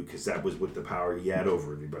they do, because that was what the power he had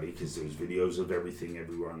over everybody, because there was videos of everything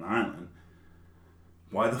everywhere on the island.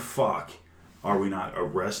 Why the fuck are we not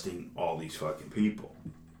arresting all these fucking people?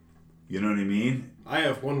 You know what I mean? I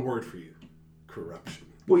have one word for you: corruption.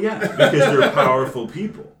 Well, yeah, because they're powerful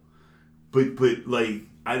people. But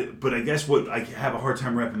I guess what I have a hard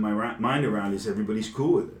time wrapping my mind around is everybody's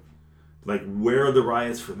cool with it. Like, where are the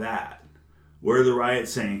riots for that? Where are the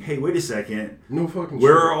riots saying, hey, wait a second. No fucking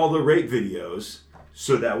Where are all the rape videos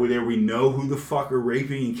so that we know who the fuck are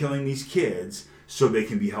raping and killing these kids so they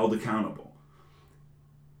can be held accountable?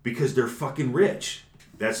 Because they're fucking rich.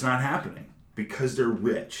 That's not happening. Because they're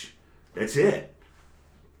rich. That's it.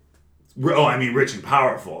 Oh, I mean, rich and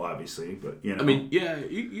powerful, obviously, but, you know. I mean, yeah,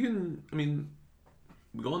 you can, I mean,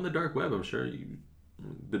 go on the dark web, I'm sure.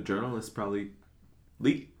 The journalists probably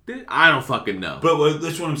leaked it. I don't fucking know. But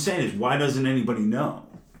that's what I'm saying is, why doesn't anybody know?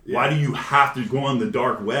 Yeah. Why do you have to go on the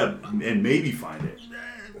dark web and maybe find it?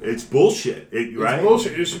 It's bullshit, right? It's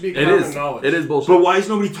bullshit. It should be common knowledge. It is bullshit. But why is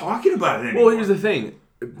nobody talking about it anymore? Well, here's the thing.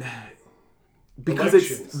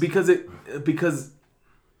 Because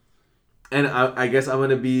and I guess I'm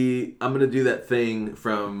gonna do that thing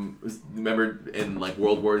from, remember in like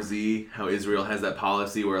World War Z how Israel has that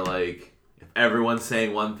policy where like if everyone's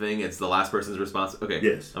saying one thing, it's the last person's response. Okay,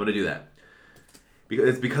 yes, I'm gonna do that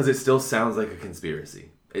because it still sounds like a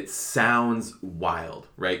conspiracy. It sounds wild,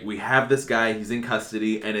 right? We have this guy, he's in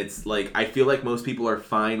custody, and it's like I feel like most people are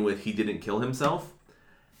fine with he didn't kill himself,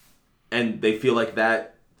 and they feel like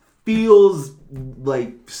that feels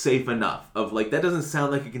like safe enough of like that doesn't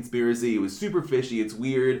sound like a conspiracy. It was super fishy, it's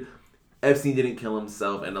weird. Epstein didn't kill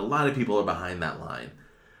himself, and a lot of people are behind that line.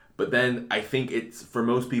 But then I think it's for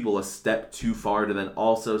most people a step too far to then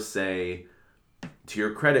also say, to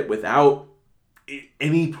your credit, without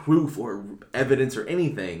any proof or evidence or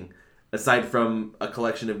anything aside from a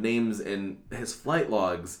collection of names and his flight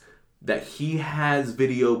logs, that he has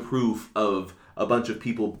video proof of a bunch of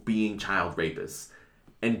people being child rapists,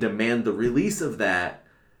 and demand the release of that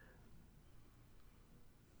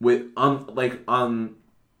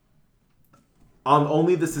on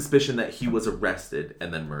only the suspicion that he was arrested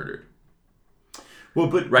and then murdered. Well,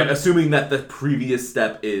 but assuming that the previous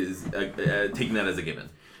step is taking that as a given.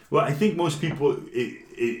 Well, I think most people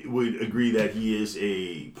it would agree that he is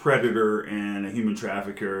a predator and a human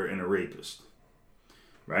trafficker and a rapist,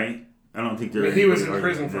 right? I don't think he was in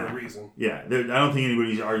prison for a reason. Yeah, I don't think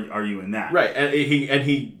anybody's arguing that. Right, and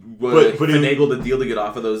he was finagled a deal to get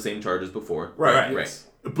off of those same charges before. Right.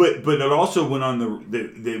 But it also went on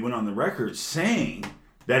they went on the record saying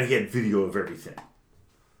that he had video of everything.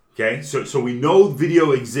 Okay, so we know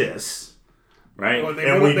video exists, right? Well,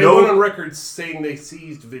 they went on record saying they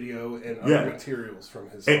seized video and other materials from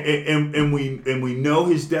his home. And we know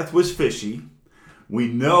his death was fishy. We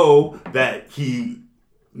know that he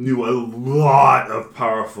knew a lot of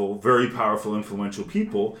powerful, very powerful, influential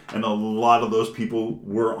people, and a lot of those people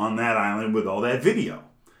were on that island with all that video.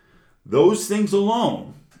 Those things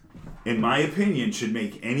alone, in my opinion, should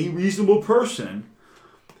make any reasonable person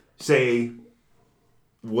say,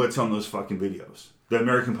 what's on those fucking videos? The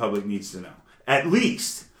American public needs to know. At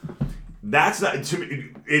least. That's not, to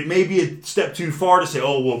me, it may be a step too far to say,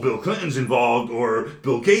 oh, well, Bill Clinton's involved, or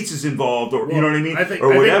Bill Gates is involved, or, you know what I mean? I think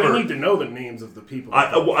we need to know the names of the people.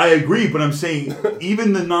 I agree, but I'm saying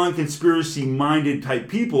even the non-conspiracy minded type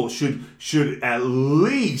people should at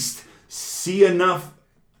least see enough,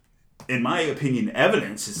 in my opinion,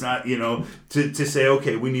 evidence. It's not, to say,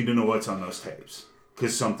 okay, we need to know what's on those tapes,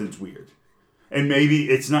 because something's weird. And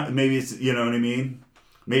maybe it's, you know what I mean?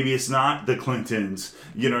 Maybe it's not the Clintons,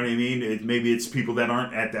 you know what I mean? Maybe it's people that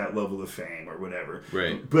aren't at that level of fame or whatever.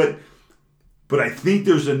 Right. But I think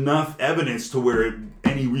there's enough evidence to where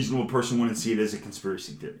any reasonable person wouldn't see it as a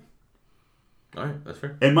conspiracy theory. All right, that's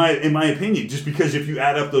fair. In my opinion, just because if you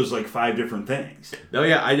add up those like 5 different things. No,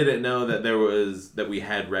 yeah, I didn't know that we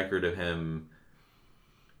had record of him.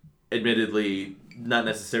 Admittedly, not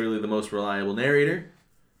necessarily the most reliable narrator,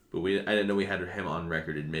 but I didn't know we had him on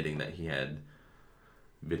record admitting that he had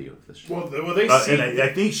video of this shit. Well, they seized and I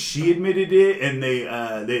think she admitted it, and they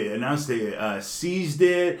announced they seized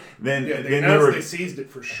it. Then they announced they seized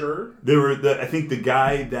it for sure. There were I think the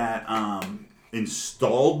guy that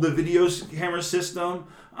installed the video camera system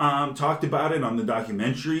talked about it on the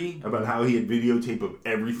documentary about how he had videotape of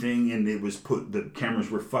everything, and it was the cameras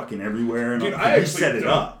were fucking everywhere, and Dude, he set it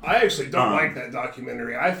up. I actually don't like that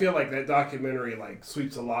documentary. I feel like that documentary like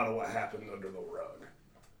sweeps a lot of what happened under the rug.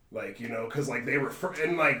 Like, you know, because like they refer,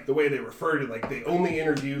 and like the way they refer to, like they only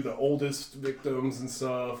interview the oldest victims and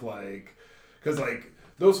stuff, like, because like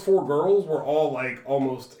those 4 girls were all like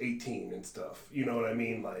almost 18 and stuff. You know what I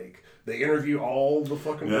mean? Like they interview all the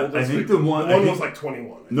fucking oldest. I think victims. the one was like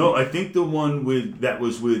 21. I think the one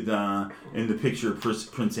in the picture of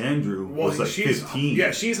Prince Andrew was like 15.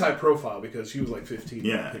 Yeah, she's high profile because she was like 15.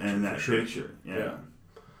 Yeah, in that picture. Yeah.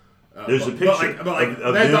 There's a picture of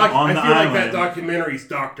that on the island. I feel like that documentary's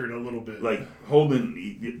doctored a little bit. Like holding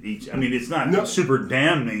each. I mean, it's not super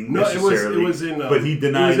damning necessarily. It was in. But he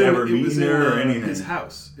denied ever meeting her or anything. His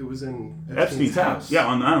house. It was in Epstein's house. Yeah,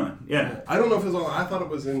 on the island. Yeah. I don't know if it was on. I thought it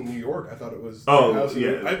was in New York. I thought it was. Oh,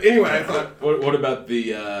 yeah. Anyway, I thought. What about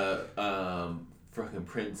the fucking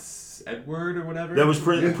Prince Edward or whatever? That was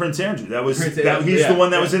Prince Andrew. That was he's the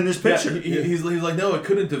one that was in this picture. Yeah, he's like, no, it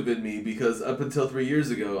couldn't have been me because up until 3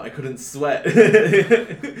 years ago, I couldn't sweat.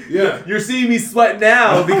 Yeah, you're seeing me sweat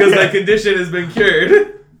now because my condition has been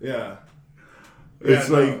cured. Yeah, it's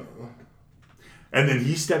like, and then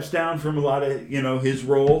he steps down from a lot of his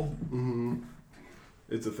role. Mm-hmm.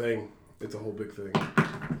 It's a thing. It's a whole big thing.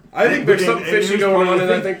 I think there's something fishy going on,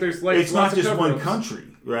 and I think there's like it's not just one country,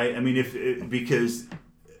 right? I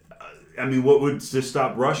mean, what would to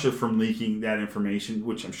stop Russia from leaking that information,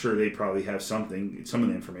 which I'm sure they probably have some of the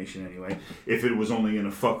information anyway, if it was only going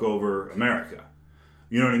to fuck over America.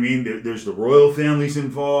 You know what I mean? There's the royal families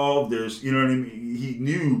involved. There's, you know what I mean? He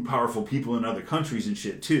knew powerful people in other countries and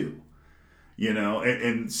shit too. You know,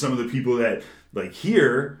 and some of the people that, like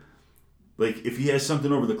here, like if he has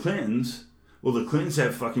something over the Clintons, well, the Clintons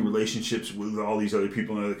have fucking relationships with all these other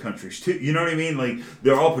people in other countries too. You know what I mean? Like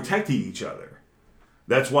they're all protecting each other.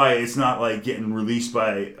 That's why it's not like getting released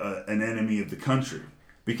by an enemy of the country,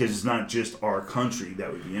 because it's not just our country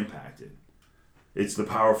that would be impacted. It's the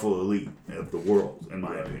powerful elite of the world, in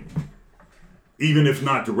my opinion. Even if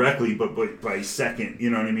not directly, but by second, you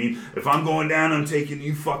know what I mean? If I'm going down, I'm taking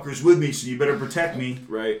you fuckers with me, so you better protect me.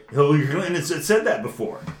 Right. Hillary Clinton had said that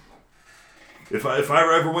before. If I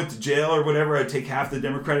ever went to jail or whatever, I'd take half the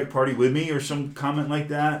Democratic Party with me, or some comment like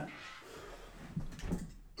that.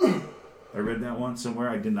 I read that once somewhere.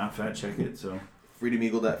 I did not fact check it, so.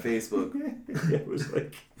 FreedomEagle.Facebook. Yeah,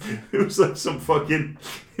 it was like some fucking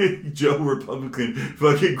Joe Republican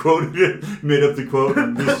fucking quoted it, made up the quote,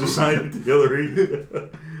 and just assigned it to Hillary.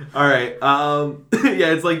 All right.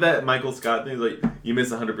 Yeah, it's like that Michael Scott thing. Like you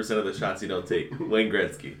miss 100% of the shots you don't take. Wayne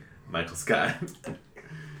Gretzky, Michael Scott.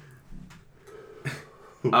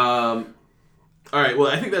 All right. Well,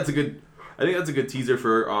 I think that's a good teaser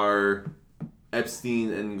for our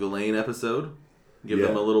Epstein and Ghislaine episode. Give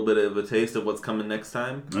them a little bit of a taste of what's coming next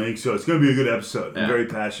time. I think so. It's going to be a good episode. I'm very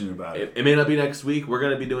passionate about it. It may not be next week. We're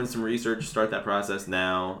going to be doing some research. Start that process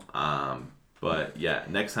now. But yeah,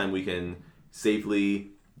 next time we can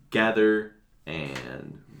safely gather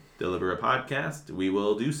and deliver a podcast, we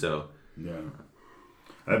will do so. Yeah.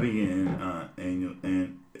 I began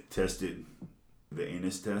and tested the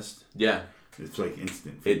anus test. Yeah. It's like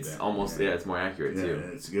instant feedback. It's almost, it's more accurate too.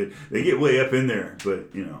 Yeah, it's good. They get way up in there, but,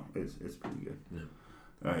 it's pretty good. Yeah.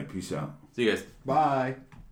 All right, peace out. See you guys. Bye.